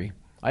 I agree.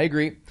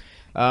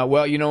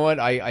 Well, you know what?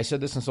 I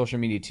said this on social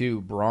media too.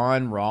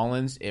 Braun,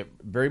 Rollins, it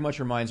very much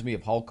reminds me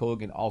of Hulk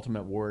Hogan,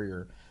 Ultimate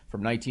Warrior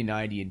from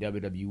 1990 in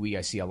WWE.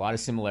 I see a lot of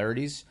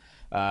similarities,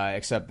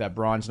 except that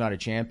Braun's not a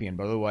champion.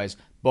 But otherwise,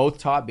 both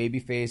top baby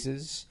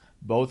faces,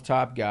 both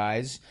top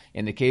guys.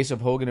 In the case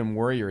of Hogan and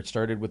Warrior, it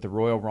started with the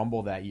Royal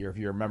Rumble that year, if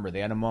you remember.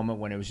 They had a moment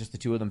when it was just the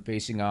two of them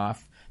facing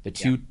off, the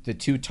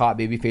two top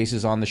baby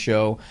faces on the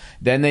show.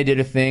 Then they did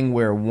a thing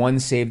where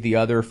one saved the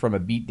other from a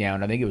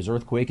beatdown. I think it was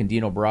Earthquake and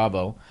Dino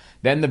Bravo.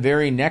 Then the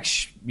very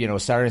next,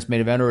 Saturday Night's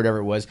Main Event or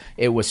whatever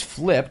it was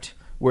flipped,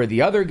 where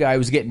the other guy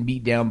was getting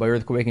beat down by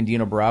Earthquake and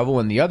Dino Bravo,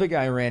 and the other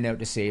guy ran out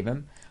to save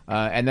him.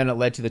 And then it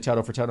led to the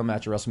title for title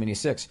match at WrestleMania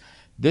 6.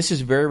 This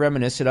is very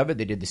reminiscent of it.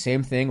 They did the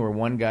same thing where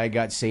one guy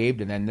got saved,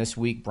 and then this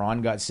week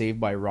Braun got saved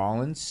by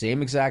Rollins.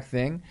 Same exact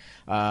thing.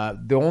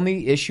 The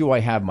only issue I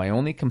have, my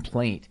only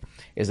complaint,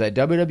 is that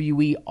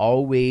WWE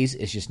always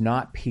is just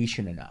not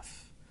patient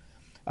enough.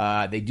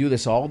 They do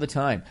this all the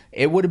time.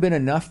 It would have been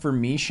enough for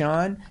me,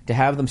 Sean, to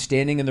have them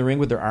standing in the ring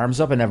with their arms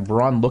up and have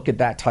Braun look at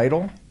that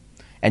title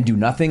and do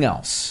nothing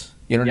else.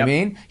 You know what I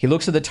mean? He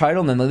looks at the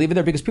title and then they leave it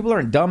there because people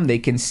aren't dumb. They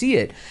can see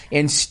it.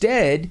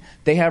 Instead,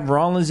 they have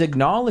Rollins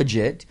acknowledge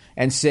it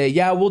and say,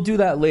 yeah, we'll do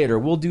that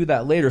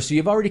later. So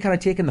you've already kind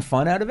of taken the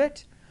fun out of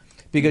it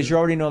because you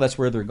already know that's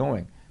where they're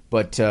going.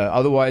 But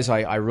otherwise,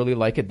 I really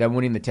like it. Them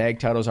winning the tag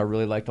titles, I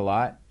really liked a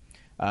lot.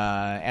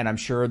 And I'm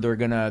sure they're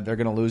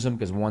gonna lose them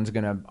because one's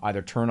gonna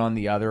either turn on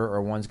the other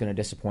or one's gonna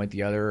disappoint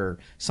the other or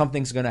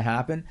something's gonna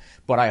happen.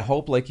 But I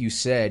hope, like you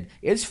said,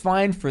 it's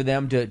fine for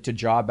them to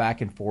jaw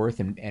back and forth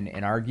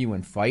and argue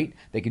and fight.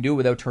 They can do it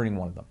without turning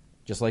one of them,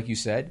 just like you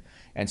said.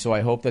 And so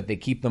I hope that they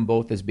keep them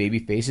both as baby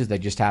faces that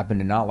just happen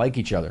to not like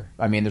each other.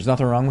 I mean, there's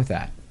nothing wrong with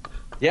that.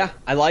 Yeah,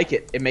 I like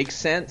it. It makes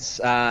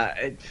sense.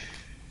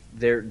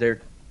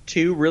 They're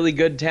two really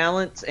good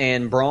talents,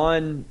 and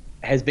Braun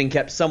has been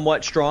kept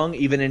somewhat strong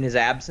even in his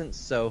absence.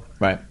 So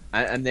right.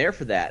 I'm there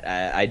for that.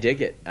 I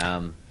dig it.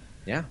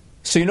 Yeah.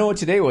 So you know what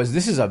today was?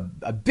 This is a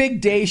big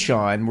day,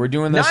 Sean. We're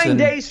doing this 9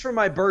 days for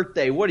my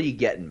birthday. What are you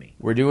getting me?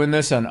 We're doing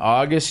this on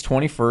August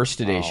 21st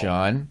today,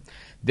 Sean.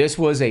 This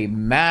was a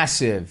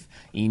massive,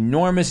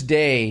 enormous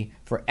day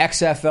for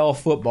XFL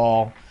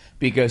football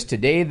because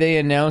today they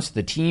announced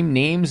the team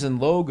names and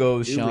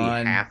logos, Sean.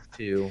 We have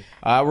to.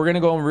 We're going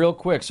to go real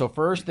quick. So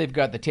first, they've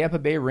got the Tampa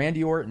Bay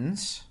Randy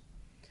Ortons,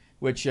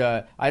 which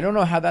I don't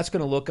know how that's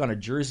going to look on a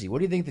jersey. What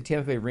do you think the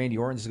Tampa Bay Randy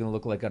Ortons is going to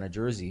look like on a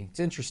jersey? It's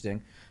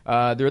interesting.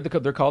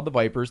 They're called the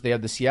Vipers. They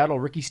have the Seattle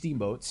Ricky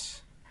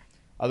Steamboats,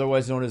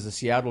 otherwise known as the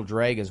Seattle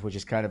Dragons, which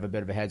is kind of a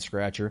bit of a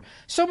head-scratcher.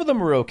 Some of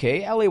them are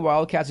okay. LA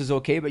Wildcats is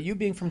okay, but you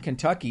being from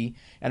Kentucky,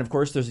 and of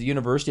course there's the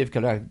University of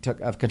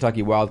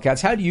Kentucky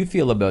Wildcats, how do you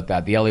feel about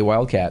that, the LA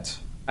Wildcats?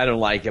 I don't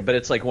like it, but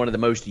it's like one of the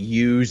most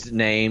used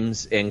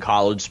names in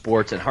college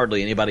sports, and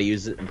hardly anybody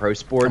uses it in pro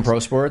sports. In pro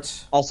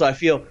sports? Also, I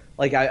feel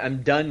like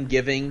I'm done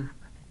giving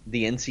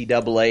the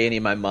NCAA any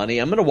of my money.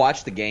 I'm going to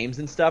watch the games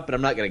and stuff, but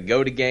I'm not going to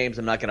go to games.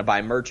 I'm not going to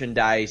buy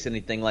merchandise,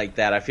 anything like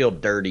that. I feel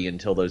dirty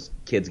until those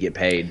kids get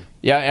paid.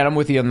 Yeah, and I'm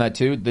with you on that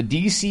too. The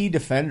DC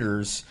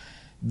Defenders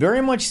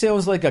very much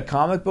sounds like a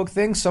comic book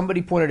thing.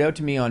 Somebody pointed out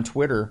to me on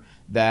Twitter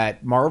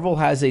that Marvel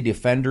has a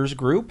Defenders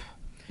group,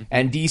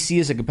 and DC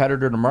is a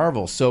competitor to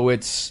Marvel. So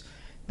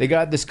they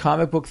got this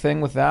comic book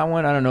thing with that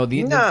one. I don't know.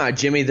 Nah,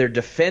 Jimmy, they're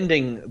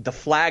defending the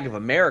flag of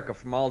America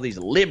from all these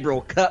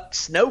liberal cuck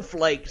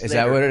snowflakes. Is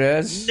that what it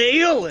is?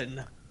 Kneeling.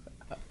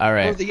 All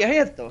right. For the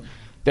anthem.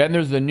 Then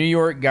there's the New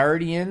York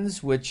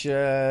Guardians, which,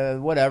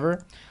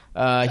 whatever.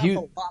 Sounds a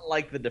lot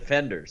like the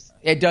Defenders.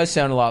 It does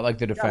sound a lot like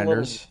the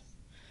Defenders.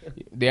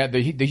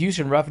 The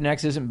Houston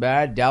Roughnecks isn't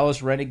bad.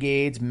 Dallas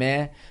Renegades,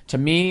 meh. To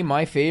me,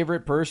 my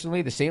favorite,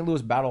 personally, the St.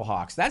 Louis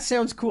Battlehawks. That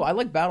sounds cool. I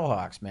like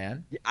Battlehawks,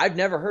 man. I've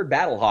never heard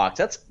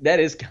Battlehawks.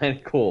 That is kind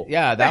of cool.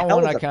 Yeah, that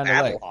one I kind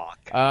of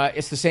like.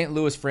 It's the St.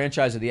 Louis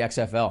franchise of the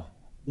XFL.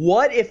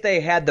 What if they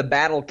had the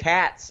Battle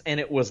Cats and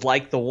it was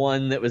like the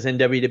one that was in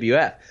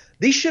WWF?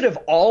 These should have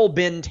all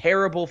been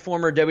terrible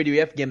former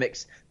WWF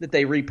gimmicks that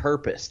they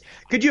repurposed.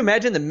 Could you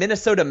imagine the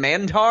Minnesota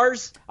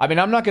Mantars? I mean,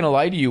 I'm not going to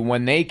lie to you.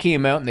 When they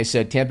came out and they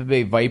said Tampa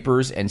Bay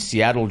Vipers and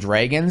Seattle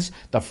Dragons,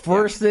 the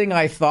first thing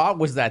I thought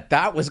was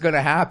that was going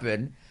to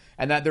happen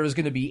and that there was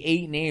going to be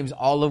 8 names,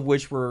 all of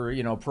which were,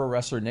 pro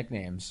wrestler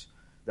nicknames.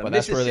 The But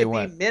that's where they Mississippi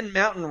went. Men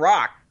Mountain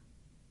Rock.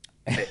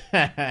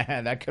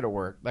 That could have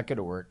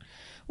worked.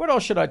 What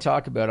else should I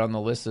talk about on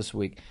the list this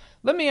week?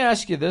 Let me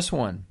ask you this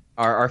one.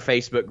 Our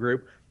Facebook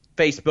group.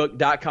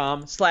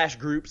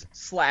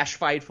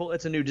 Facebook.com/groups/Fightful.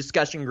 It's a new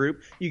discussion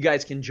group. You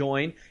guys can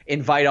join.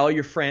 Invite all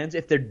your friends.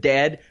 If they're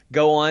dead,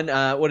 go on,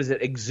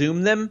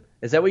 exhume them?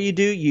 Is that what you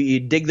do? You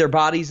dig their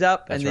bodies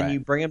up, That's and then right. you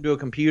bring them to a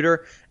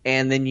computer,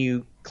 and then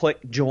you click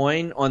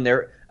join on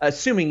their –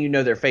 assuming you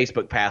know their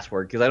Facebook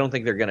password, because I don't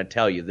think they're going to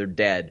tell you. They're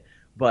dead.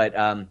 But,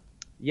 do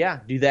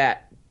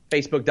that.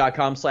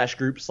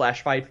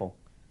 Facebook.com/groups/Fightful.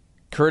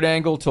 Kurt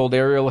Angle told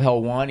Ariel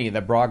Helwani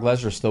that Brock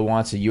Lesnar still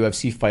wants a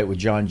UFC fight with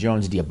John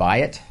Jones. Do you buy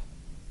it?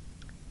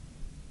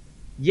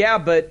 Yeah,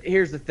 but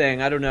here's the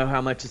thing. I don't know how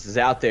much this is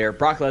out there.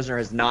 Brock Lesnar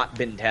has not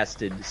been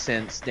tested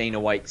since Dana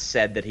White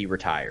said that he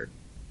retired.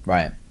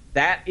 Right.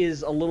 That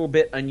is a little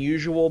bit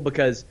unusual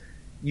because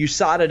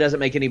USADA doesn't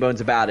make any bones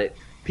about it.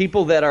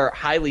 People that are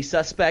highly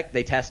suspect,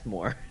 they test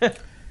more.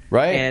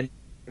 Right.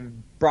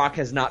 And Brock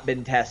has not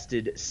been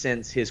tested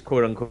since his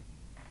quote-unquote.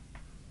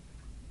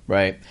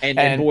 Right.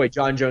 And boy,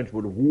 John Jones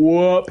would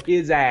whoop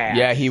his ass.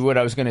 Yeah, he would.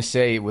 I was going to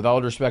say, with all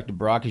due respect to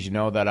Brock, as you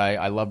know, that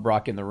I love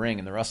Brock in the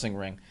wrestling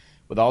ring.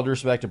 With all due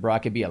respect to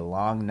Brock, it'd be a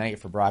long night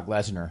for Brock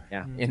Lesnar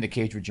in the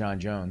cage with John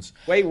Jones.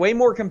 Way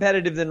more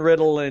competitive than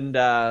Riddle and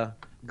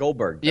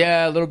Goldberg. Though.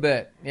 Yeah, a little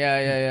bit.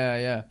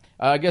 Yeah.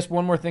 I guess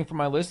one more thing for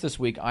my list this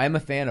week. I'm a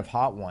fan of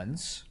Hot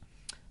Ones.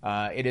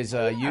 It's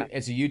a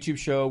YouTube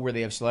show where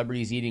they have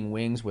celebrities eating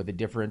wings with a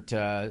different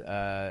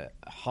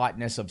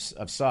hotness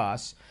of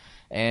sauce.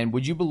 And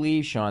would you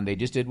believe, Sean, they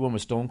just did one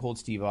with Stone Cold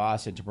Steve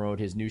Austin to promote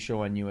his new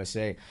show on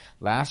USA.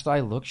 Last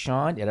I looked,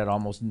 Sean, it had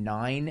almost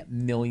 9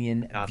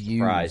 million views.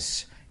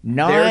 Surprised.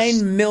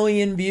 9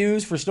 million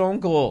views for Stone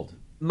Cold.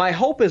 My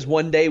hope is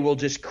one day we'll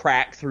just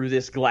crack through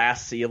this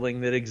glass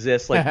ceiling that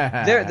exists. Like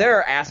there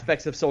are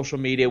aspects of social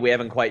media we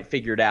haven't quite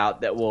figured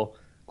out that will,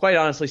 quite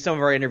honestly, some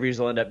of our interviews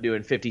will end up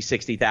doing 50,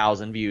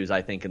 60,000 views,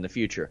 I think, in the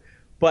future.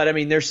 But, I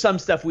mean, there's some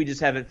stuff we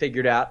just haven't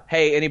figured out.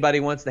 Hey, anybody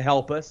wants to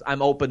help us?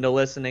 I'm open to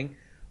listening.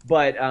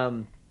 But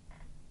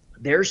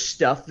there's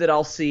stuff that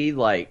I'll see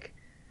like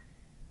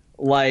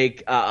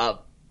a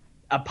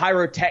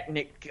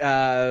pyrotechnic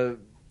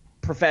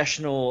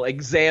professional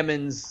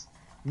examines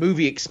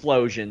movie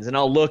explosions, and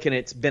I'll look and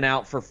it's been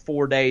out for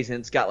 4 days and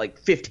it's got like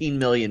 15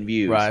 million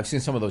views. Right, I've seen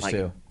some of those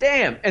too.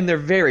 Damn, and they're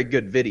very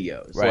good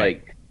videos.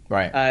 Right.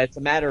 It's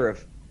a matter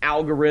of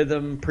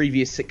algorithm,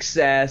 previous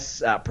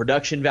success,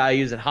 production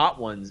values, and Hot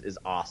Ones is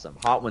awesome.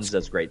 Hot Ones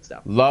does great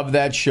stuff. Love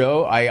that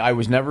show. I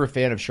was never a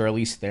fan of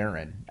Charlize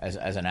Theron as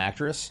an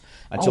actress.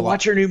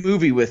 Watch her new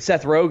movie with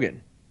Seth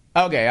Rogen.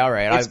 Okay, all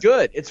right. It's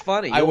good. It's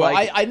funny.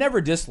 I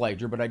never disliked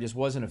her, but I just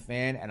wasn't a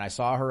fan, and I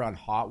saw her on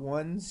Hot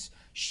Ones.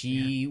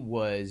 She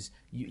was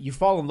you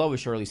fall in love with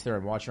Charlize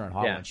Theron. Watch her on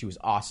Hot Ones. She was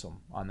awesome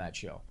on that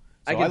show.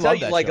 So I can tell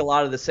you like show. a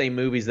lot of the same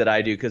movies that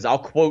I do because I'll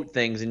quote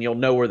things and you'll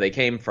know where they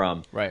came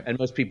from. Right. And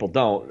most people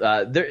don't.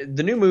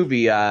 The new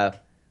movie, I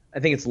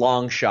think it's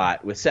Long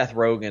Shot with Seth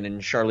Rogen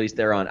and Charlize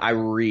Theron. I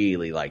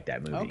really like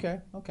that movie. Okay.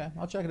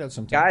 I'll check it out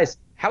sometime. Guys,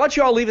 how about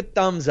you all leave a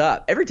thumbs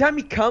up? Every time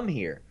you come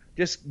here,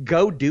 just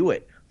go do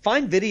it.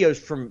 Find videos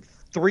from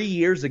 3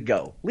 years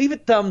ago. Leave a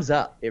thumbs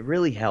up. It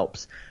really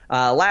helps.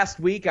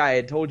 Last week I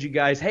had told you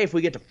guys, hey, if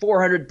we get to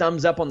 400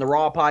 thumbs up on the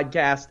Raw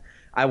podcast,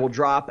 I will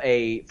drop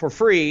for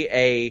free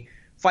a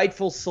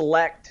Fightful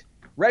Select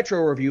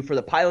retro review for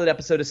the pilot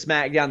episode of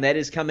SmackDown. That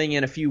is coming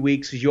in a few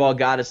weeks because you all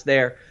got us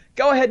there.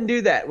 Go ahead and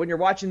do that. When you're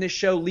watching this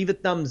show, leave a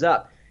thumbs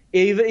up.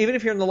 Even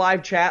if you're in the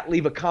live chat,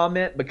 leave a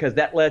comment because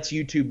that lets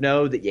YouTube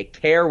know that you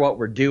care what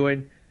we're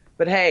doing.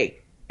 But hey,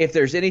 if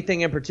there's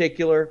anything in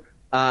particular,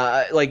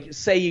 like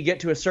say you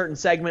get to a certain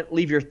segment,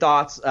 leave your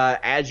thoughts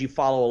as you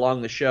follow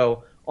along the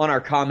show on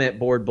our comment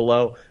board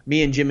below.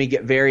 Me and Jimmy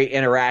get very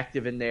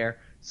interactive in there.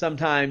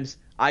 Sometimes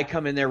I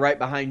come in there right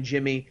behind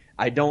Jimmy.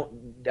 I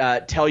don't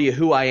tell you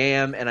who I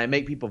am, and I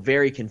make people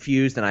very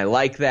confused, and I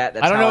like that.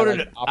 That's how I like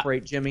to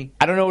operate, Jimmy.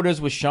 I don't know what it is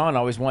with Sean. I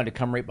always wanted to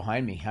come right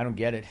behind me. I don't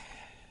get it.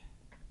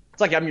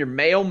 It's like I'm your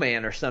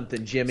mailman or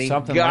something, Jimmy.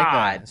 Something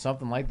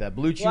like that.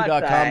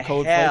 BlueChew.com,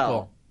 code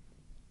FIGHTFUL.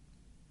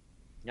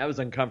 That was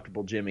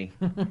uncomfortable, Jimmy.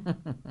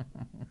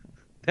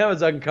 That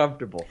was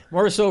uncomfortable.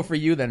 More so for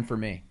you than for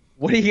me.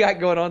 What do you got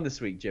going on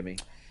this week, Jimmy?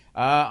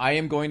 I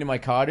am going to my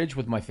cottage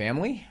with my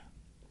family.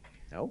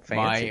 Oh,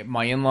 fancy.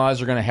 My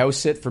in-laws are going to house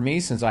sit for me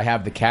since I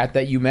have the cat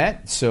that you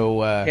met. So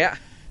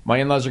my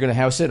in-laws are going to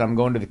house sit. I'm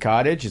going to the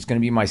cottage. It's going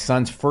to be my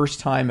son's first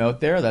time out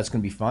there. That's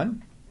going to be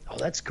fun. Oh,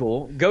 that's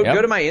cool. Go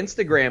to my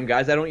Instagram,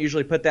 guys. I don't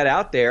usually put that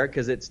out there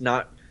because it's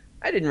not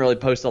 – I didn't really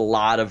post a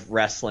lot of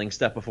wrestling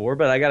stuff before,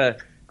 but I got a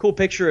cool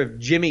picture of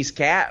Jimmy's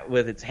cat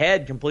with its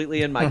head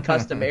completely in my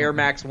custom Air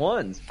Max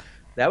 1s.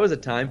 That was a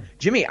time.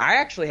 Jimmy, I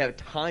actually have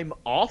time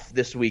off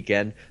this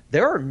weekend.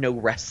 There are no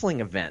wrestling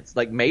events,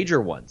 like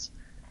major ones.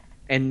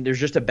 And there's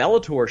just a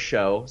Bellator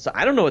show, so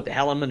I don't know what the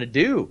hell I'm going to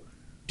do.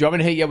 Do you want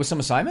me to hit you up with some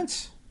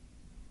assignments?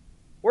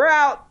 We're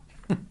out.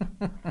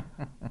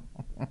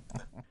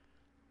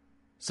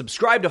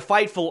 Subscribe to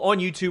Fightful on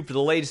YouTube for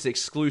the latest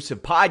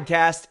exclusive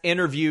podcasts,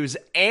 interviews,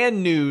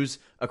 and news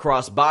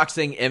across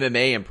boxing,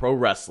 MMA, and pro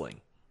wrestling.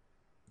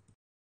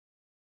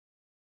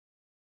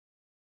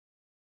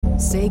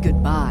 Say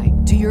goodbye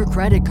to your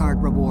credit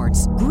card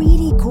rewards.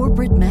 Greedy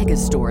corporate mega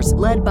stores,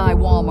 led by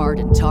Walmart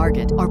and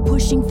Target, are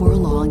pushing for a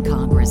law in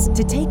Congress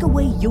to take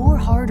away your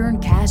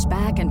hard-earned cash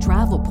back and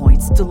travel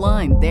points to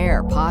line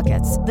their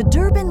pockets. The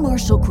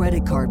Durbin-Marshall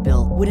credit card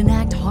bill would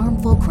enact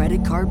harmful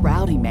credit card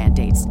routing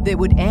mandates that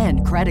would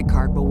end credit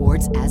card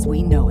rewards as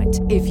we know it.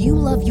 If you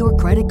love your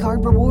credit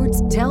card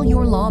rewards, tell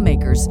your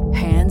lawmakers,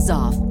 hands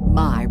off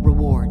my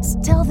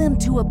rewards. Tell them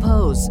to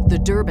oppose the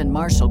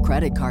Durbin-Marshall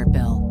credit card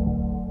bill.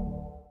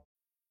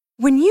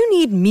 When you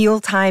need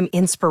mealtime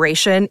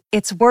inspiration,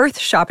 it's worth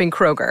shopping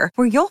Kroger,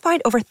 where you'll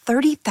find over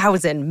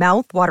 30,000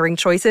 mouth-watering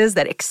choices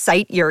that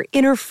excite your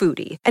inner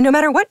foodie. And no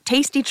matter what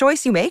tasty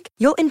choice you make,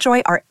 you'll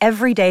enjoy our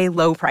everyday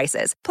low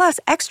prices, plus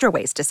extra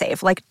ways to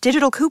save, like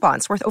digital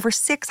coupons worth over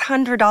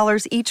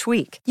 $600 each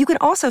week. You can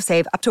also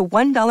save up to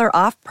 $1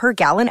 off per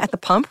gallon at the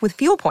pump with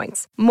fuel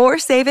points. More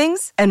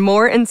savings and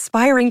more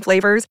inspiring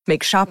flavors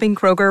make shopping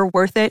Kroger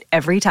worth it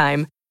every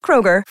time.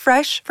 Kroger,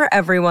 fresh for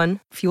everyone.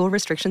 Fuel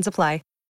restrictions apply.